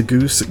Gibson in the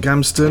Goose at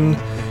Gamston.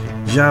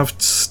 Jav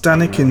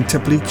Stanik in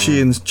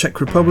Teplice in Czech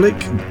Republic.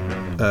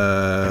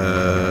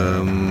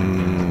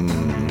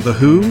 The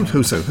Who?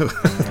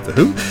 The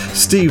Who?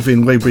 Steve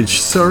in Weybridge,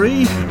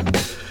 Surrey.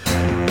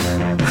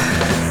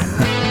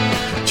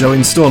 Joe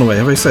in Stornoway,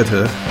 have I said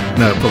her?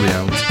 No, probably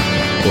haven't.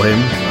 Or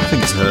him, I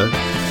think it's her.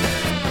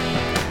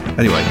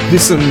 Anyway,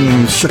 this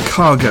in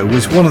Chicago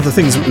was one of the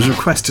things that was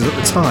requested at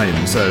the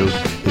time, so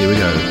here we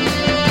go.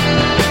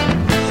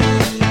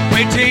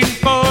 Waiting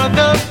for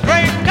the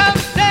break of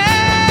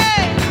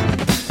day,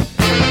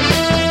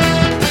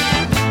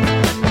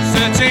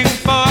 searching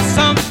for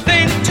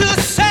something to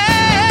say.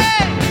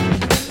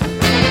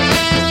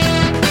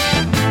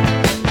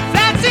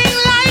 Flashing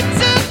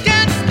lights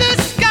against the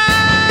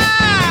sky.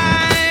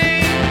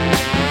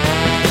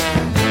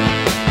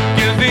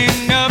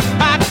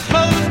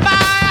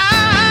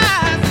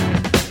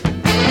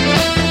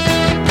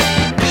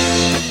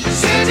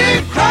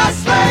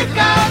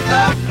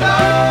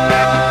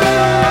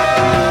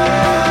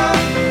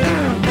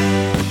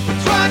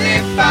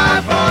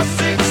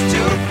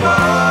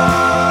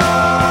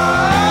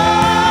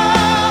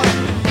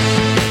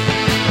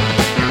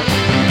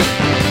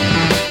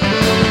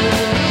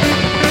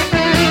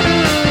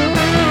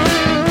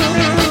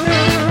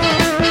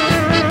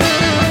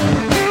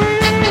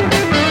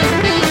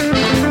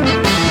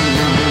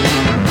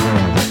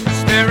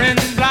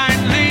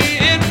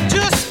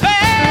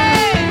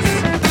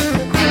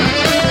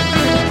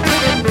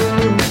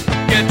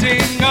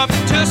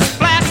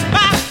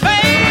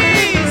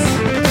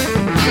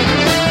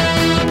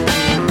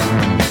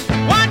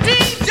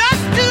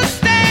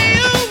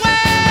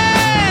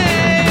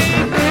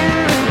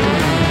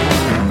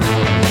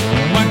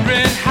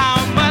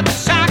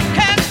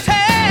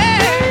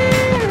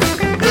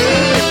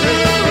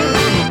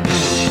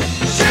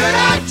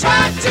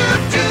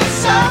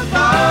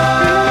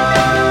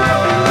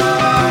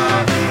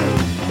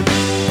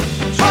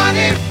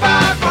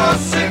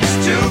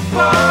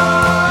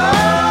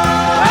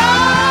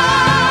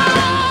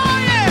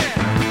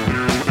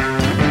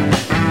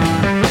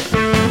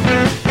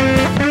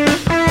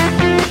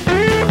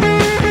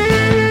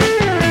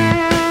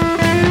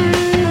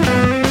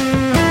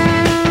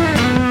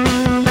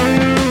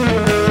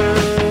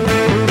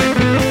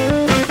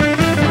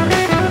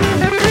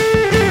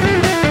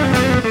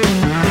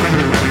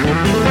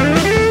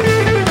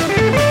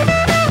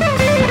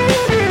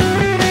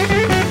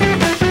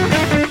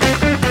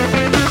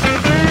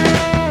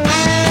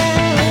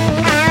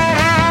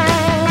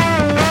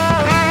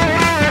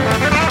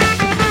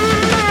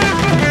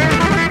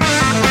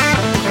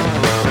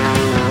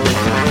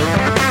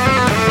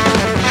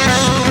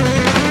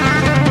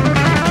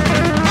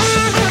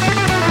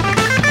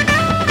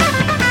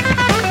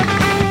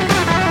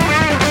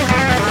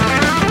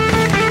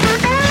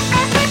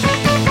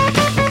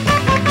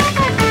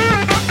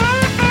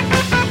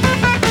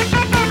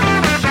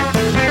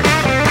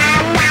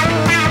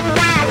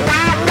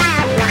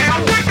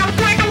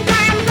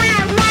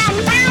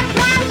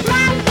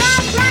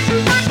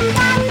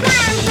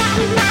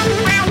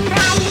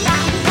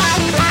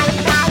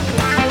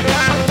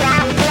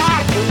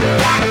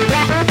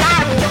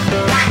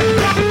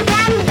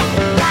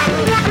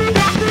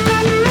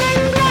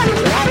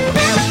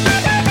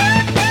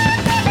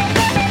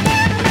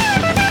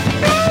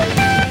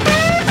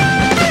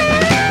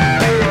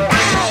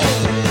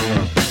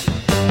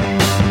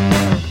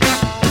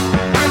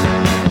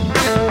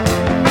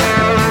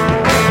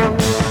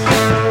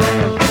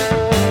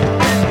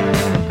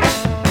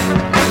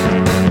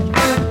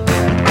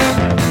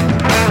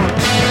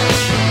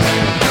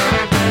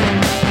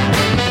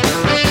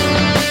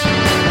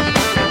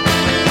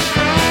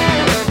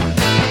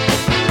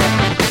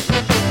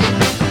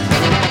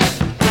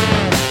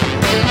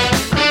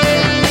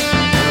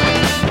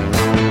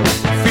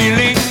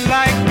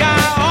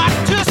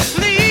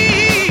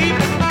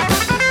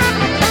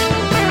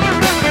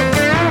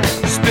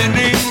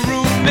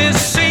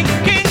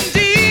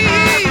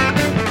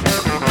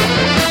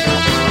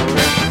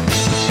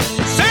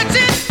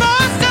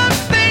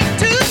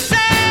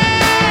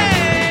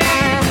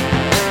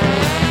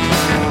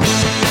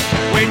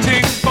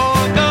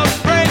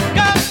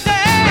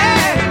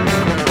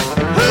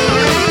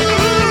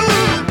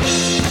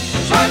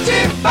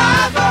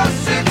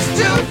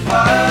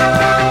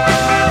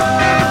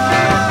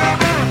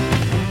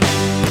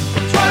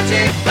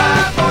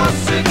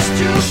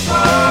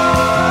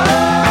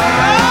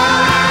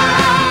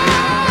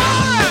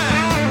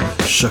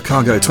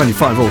 Chicago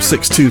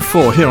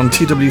 250624 here on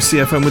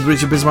TWCfm with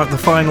Richard Bismarck, the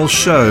final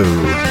show.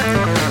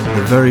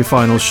 The very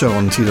final show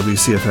on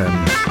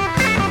TWCfM.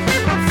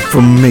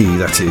 From me,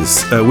 that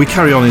is. We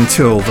carry on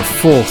until the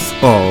 4th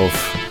of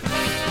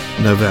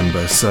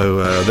November, so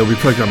there'll be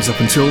programmes up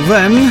until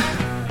then.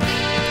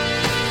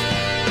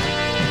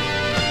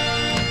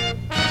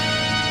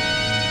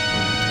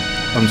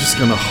 I'm just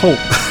going to halt.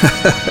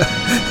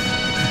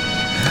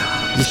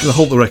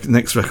 The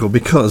next record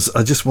because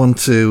I just want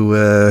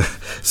to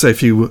say a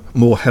few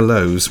more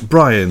hellos.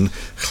 Brian,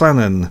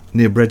 Llannon,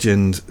 near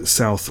Bregend,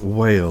 South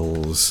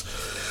Wales.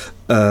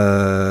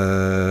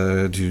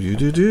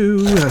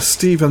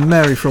 Steve and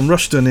Mary from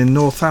Rushden in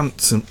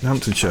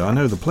Northamptonshire. I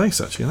know the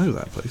place, actually. I know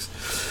that place.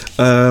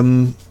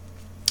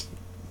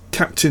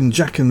 Captain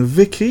Jack and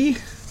Vicky.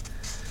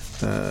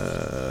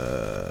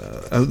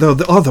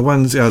 The other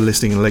ones are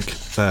listening in Lake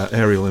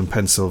Ariel in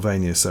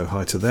Pennsylvania, so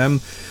hi to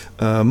them.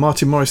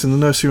 Martin Morris in the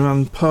Nursery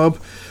Run pub,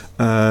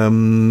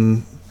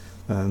 and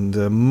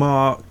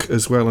Mark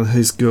as well, and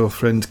his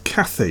girlfriend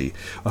Kathy.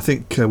 I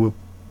think we'll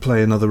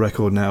play another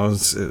record now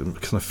and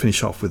kind of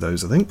finish off with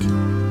those, I think.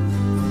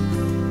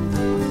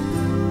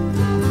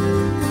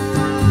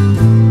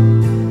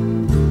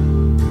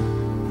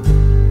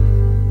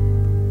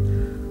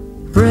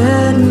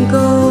 Red and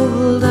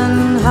gold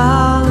and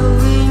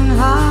Halloween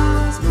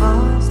has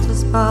passed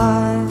us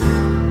by.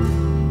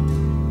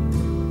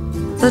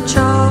 The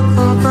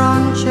charcoal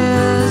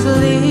branches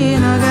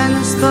lean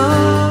against the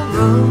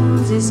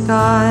rosy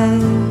sky.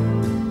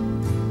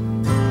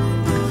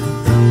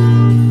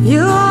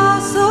 You are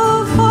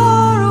so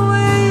far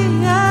away,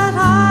 yet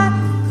I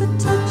could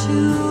touch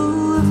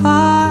you if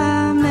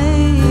I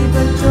may.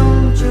 But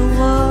don't you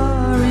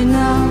worry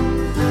now,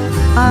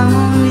 I'm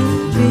only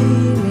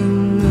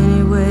dreaming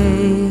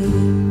anyway.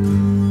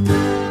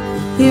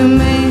 You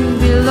may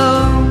be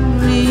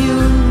lonely,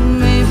 you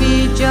may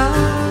be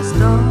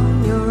just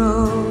on your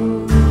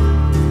own.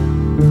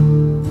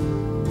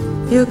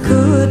 You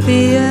could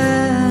be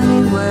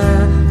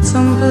anywhere,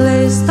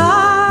 someplace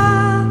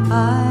that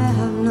I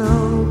have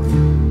known.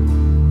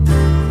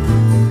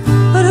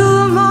 But who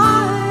am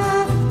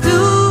I?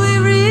 Do we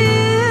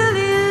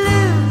really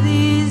live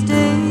these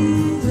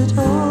days at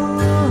all?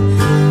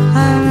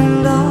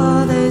 And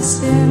are they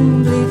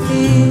simply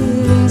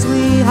feelings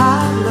we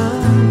have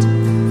learned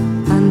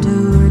and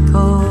do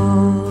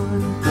recall?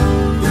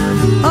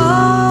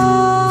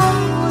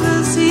 Oh,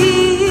 the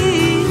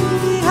sea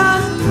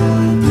has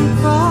made me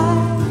cry.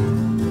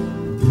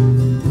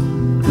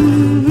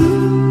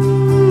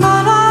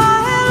 But I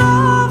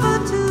love her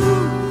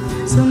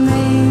too, so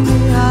maybe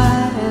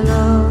I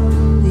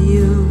love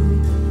you.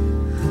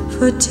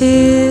 For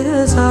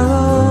tears are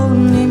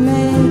only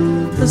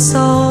made of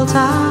salt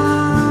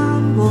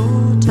and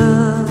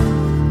water.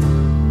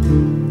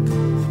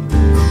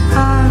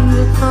 And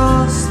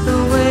across the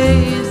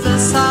waves the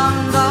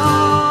sound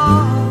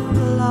of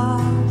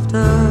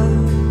laughter.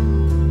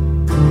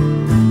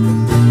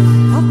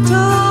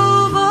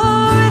 October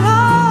it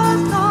has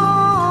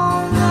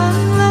come and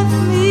left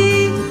me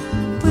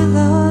with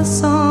a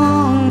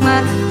song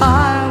that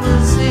I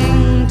will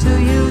sing to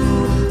you,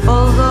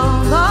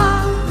 although the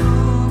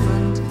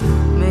moment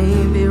may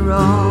be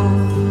wrong.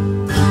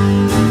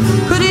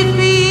 Could it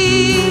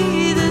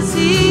be the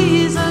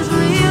seas as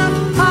real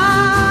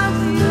as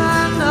you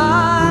and I?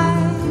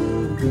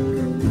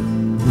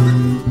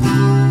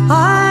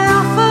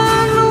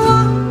 Often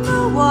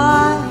wonder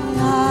why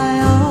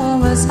I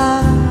always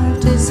have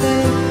to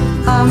say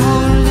I'm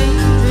only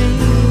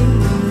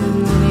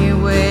dreaming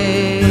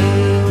anyway.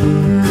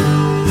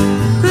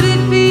 Could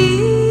it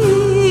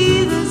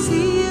be the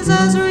seas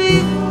as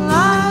real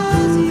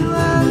as you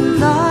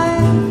and I?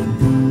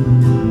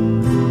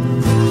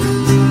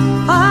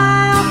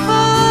 I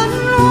often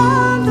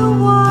wonder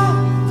why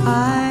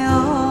I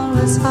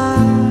always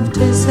have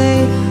to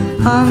say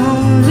I'm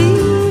only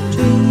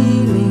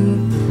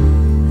dreaming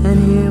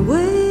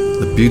anyway.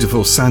 The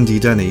beautiful Sandy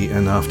Denny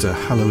and After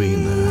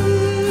Halloween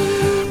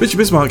there. Richard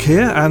Bismarck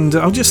here, and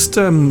I'll just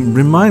I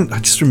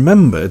just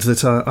remembered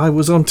that I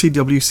was on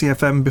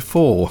TWCfM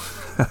before.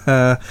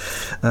 I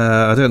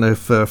don't know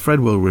if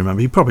Fred will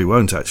remember. He probably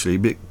won't, actually.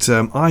 But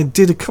I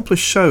did a couple of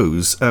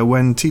shows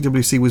when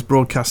TWC was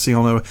broadcasting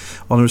on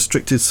a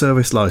restricted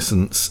service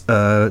licence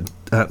at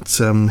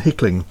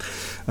Hickling,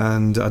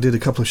 and I did a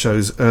couple of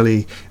shows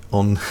early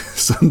on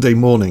Sunday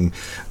morning,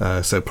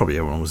 so probably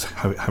everyone was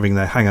having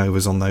their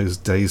hangovers on those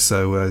days,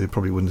 so they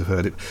probably wouldn't have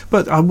heard it,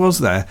 but I was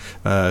there,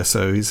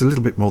 so it's a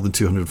little bit more than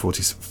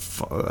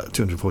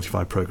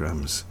 245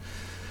 programmes.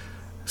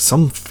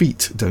 Some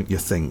feat, don't you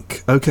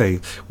think?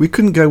 Okay, we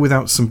couldn't go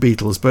without some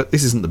Beatles, but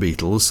this isn't the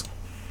Beatles.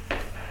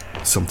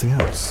 Something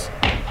else.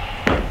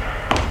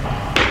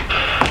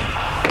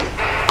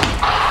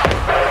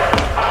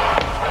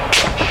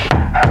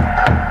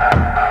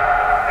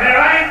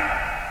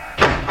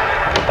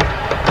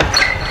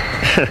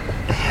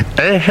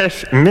 I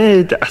have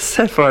made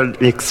several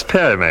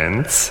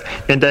experiments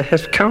and I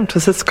have come to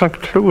this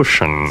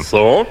conclusion.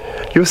 So?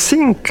 You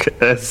think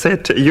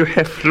that you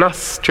have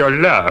lost your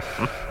love.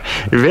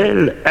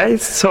 Well, I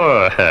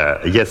saw her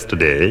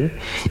yesterday.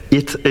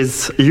 It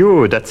is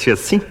you that you're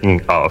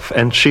thinking of,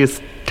 and she's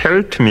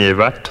told me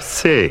what to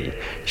say.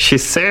 She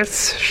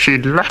says she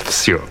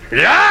loves you.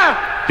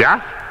 Yeah?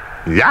 Yeah?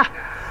 Yeah?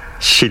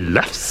 She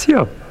loves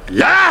you.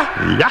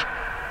 Yeah? Yeah?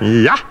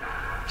 Yeah?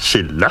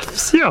 She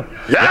loves you.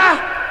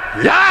 Yeah?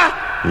 Yeah?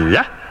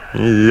 Yeah?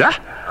 Yeah?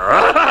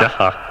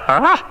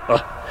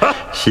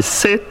 She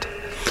said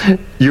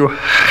you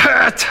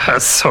hurt her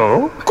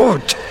so.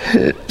 Good.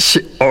 She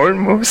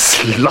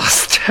almost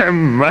lost her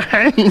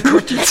mind.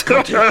 Good.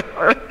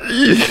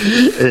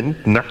 And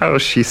now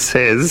she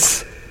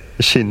says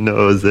she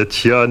knows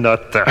that you're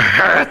not the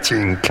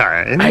hurting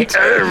kind. I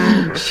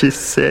am. She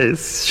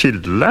says she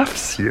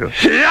loves you.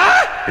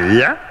 Yeah?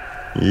 Yeah?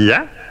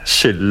 Yeah?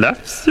 She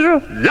loves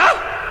you. Yeah?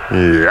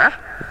 Yeah?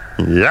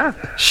 Yeah?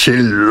 She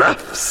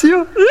loves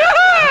you.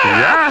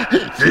 Yeah?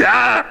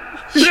 Yeah?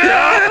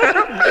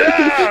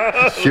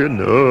 Yeah? You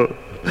know,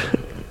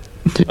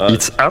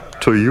 it's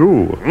up to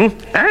you.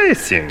 I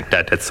think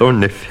that it's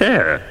only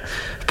fair.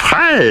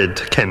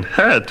 Pride can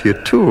hurt you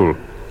too.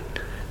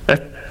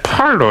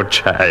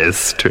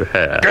 Apologize to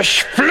her.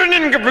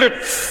 Gesplünnen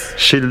geblitz.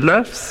 She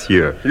loves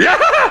you. Yeah?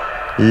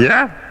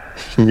 Yeah?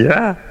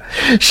 Yeah?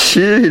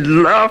 She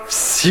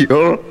loves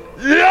you.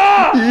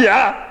 Yeah?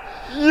 Yeah?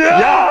 Yeah?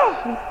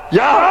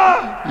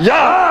 Yeah?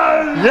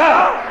 Yeah? Yeah?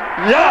 Yeah?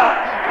 Yeah?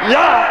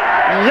 Yeah?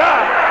 Yeah?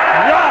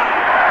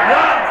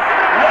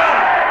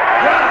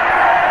 Yeah?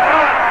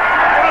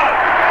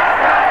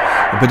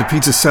 A bit of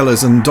Peter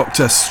Sellers and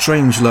Dr.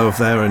 Strangelove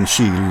there, and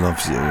She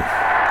Loves You.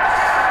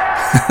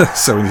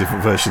 So many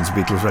different versions of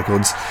Beatles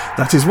records.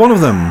 That is one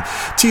of them.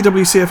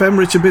 TWCfm,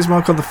 Richard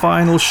Bismarck on the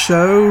final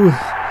show.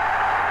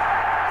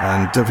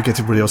 And don't forget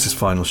everybody else's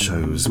final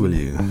shows, will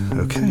you?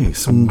 Okay,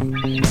 some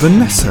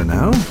Vanessa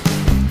now.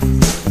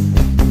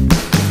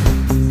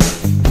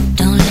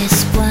 Dans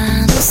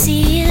l'espoir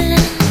docile,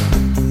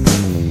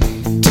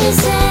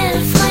 tes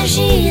ailes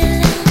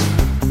fragiles,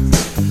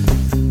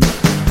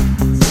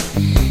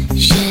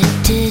 je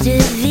te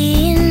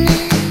devine,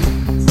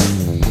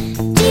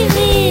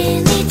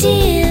 divine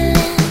idylle,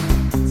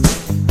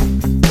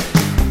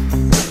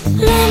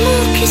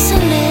 l'amour qui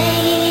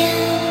sommeille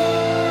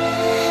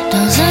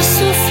dans un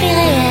souffle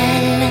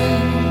irréel,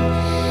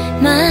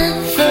 ma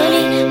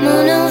folie,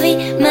 mon envie,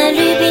 ma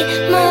lubie,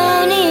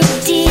 mon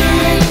idylle.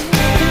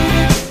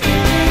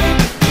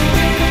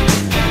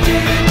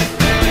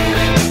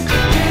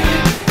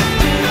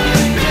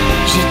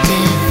 Je te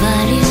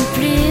vole une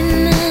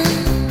plume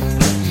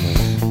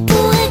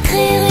pour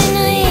écrire une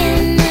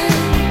rime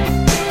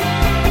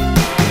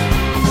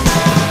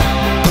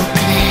au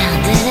clair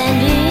de la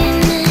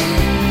lune,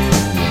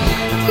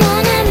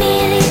 mon ami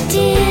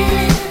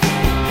l'idylle,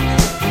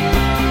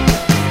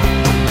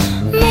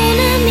 mon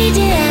ami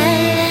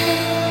idéal,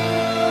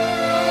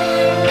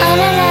 à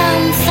la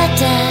larme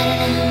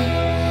fatale,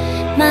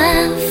 ma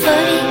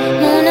folie,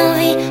 mon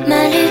envie,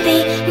 ma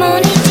lubie, mon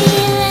idylle.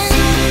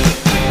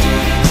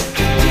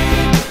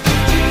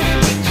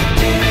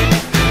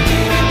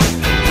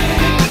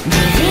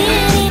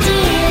 Divine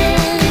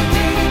idylle,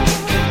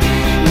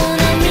 mon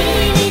ami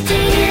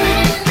l'idylle.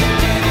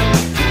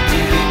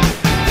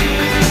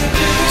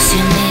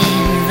 Sur mes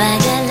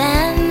vagues à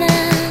l'âme,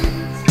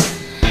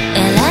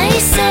 elle a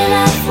hissé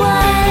la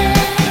voile.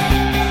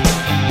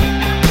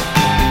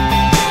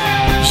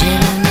 J'ai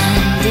le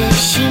mal des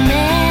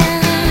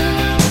chimères,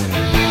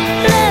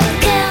 le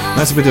cœur.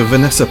 That's a bit of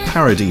Vanessa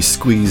parody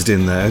squeezed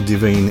in there,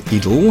 Divine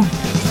Idol.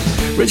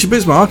 Richard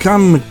Bismarck,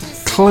 I'm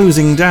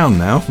closing down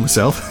now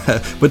myself,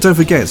 but don't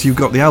forget you've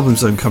got the Album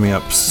Zone coming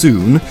up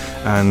soon,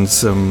 and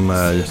some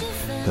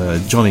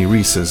Johnny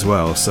Reese as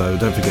well, so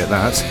don't forget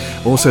that.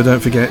 Also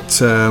don't forget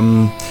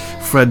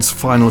Fred's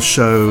final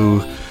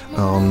show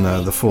on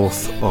the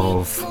 4th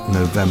of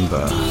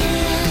November.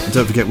 And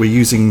don't forget we're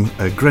using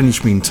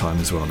Greenwich Mean Time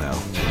as well now.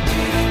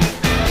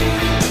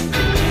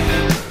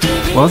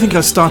 Well, I think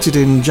I started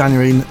in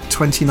January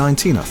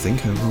 2019, I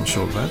think. I'm not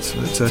sure of that.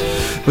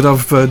 But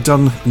I've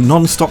done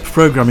non-stop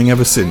programming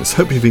ever since.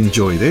 Hope you've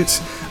enjoyed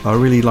it. I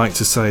really like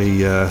to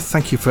say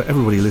thank you for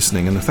everybody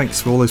listening, and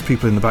thanks for all those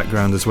people in the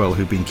background as well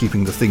who've been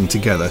keeping the thing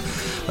together,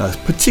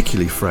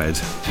 particularly Fred.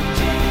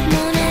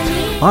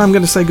 I'm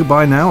going to say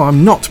goodbye now.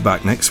 I'm not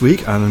back next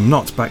week, and I'm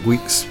not back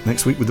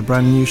next week with a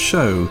brand new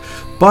show.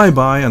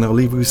 Bye-bye, and I'll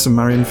leave you with some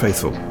Marianne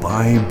Faithfull.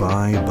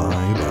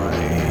 Bye-bye-bye-bye.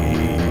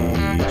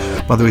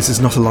 By the way, this is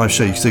not a live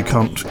show, so you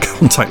can't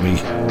contact me.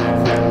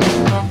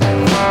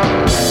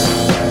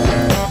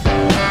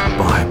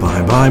 Bye,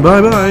 bye, bye,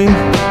 bye, bye.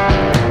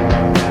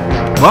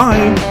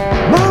 Bye.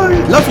 Bye.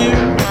 Love you.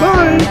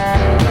 Bye.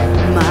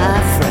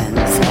 My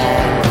friends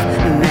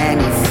have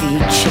many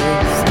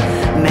features,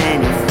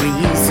 many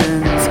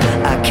reasons.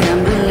 I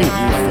can't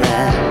believe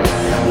that.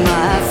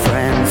 My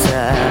friends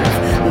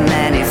have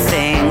many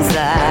things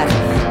that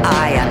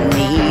I am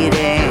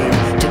needing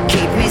to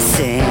keep me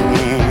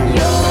singing.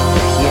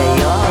 Yeah,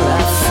 your love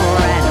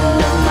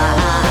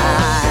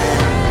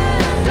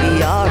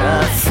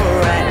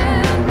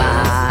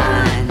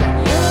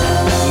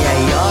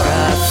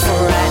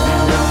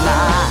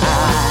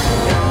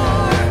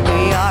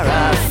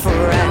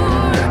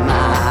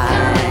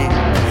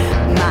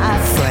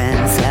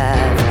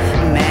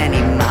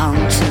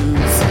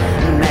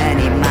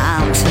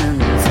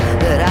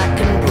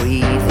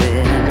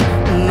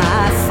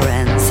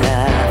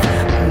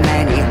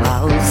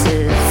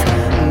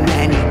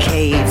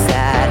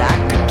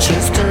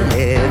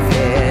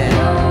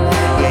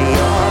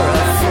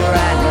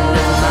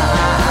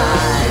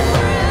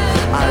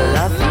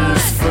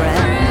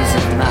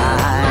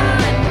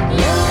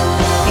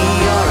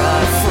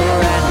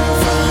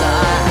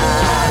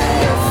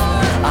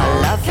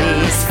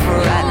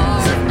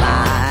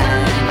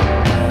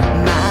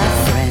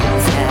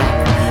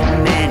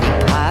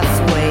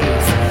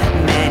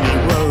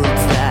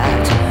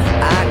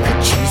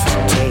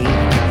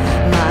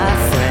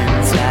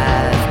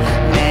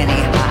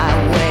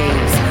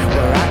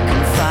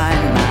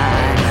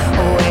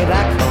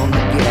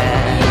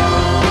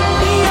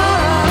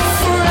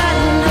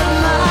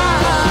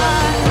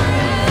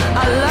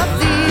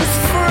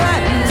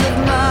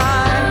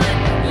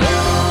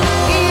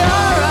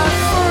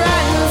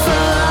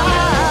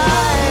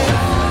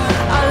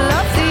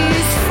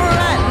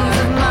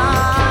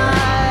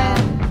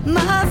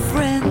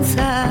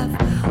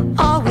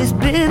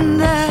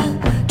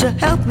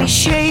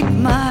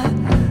my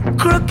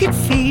crooked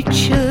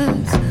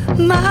features.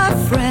 My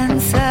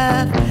friends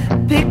have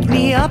picked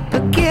me up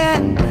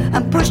again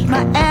and pushed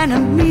my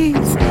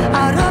enemies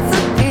out of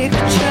the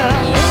picture.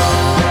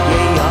 Yeah,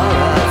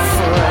 you're a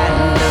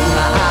friend of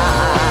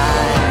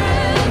mine.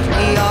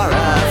 You're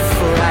a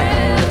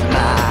friend of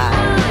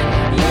mine.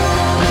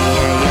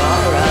 Yeah,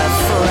 you're a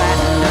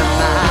friend of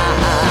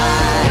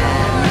mine.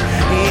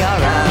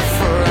 You're a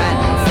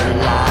friend for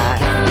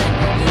life.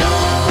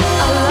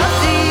 I love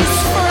these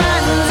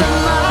friends of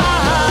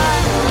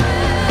mine.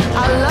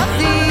 I love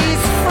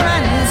these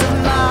friends of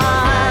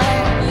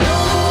mine.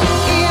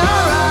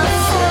 You're a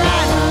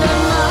friend of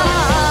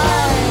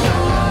mine.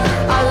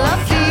 I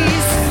love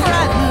these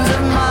friends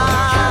of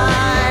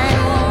mine.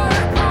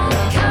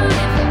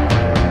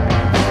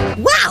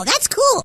 Wow, that's cool.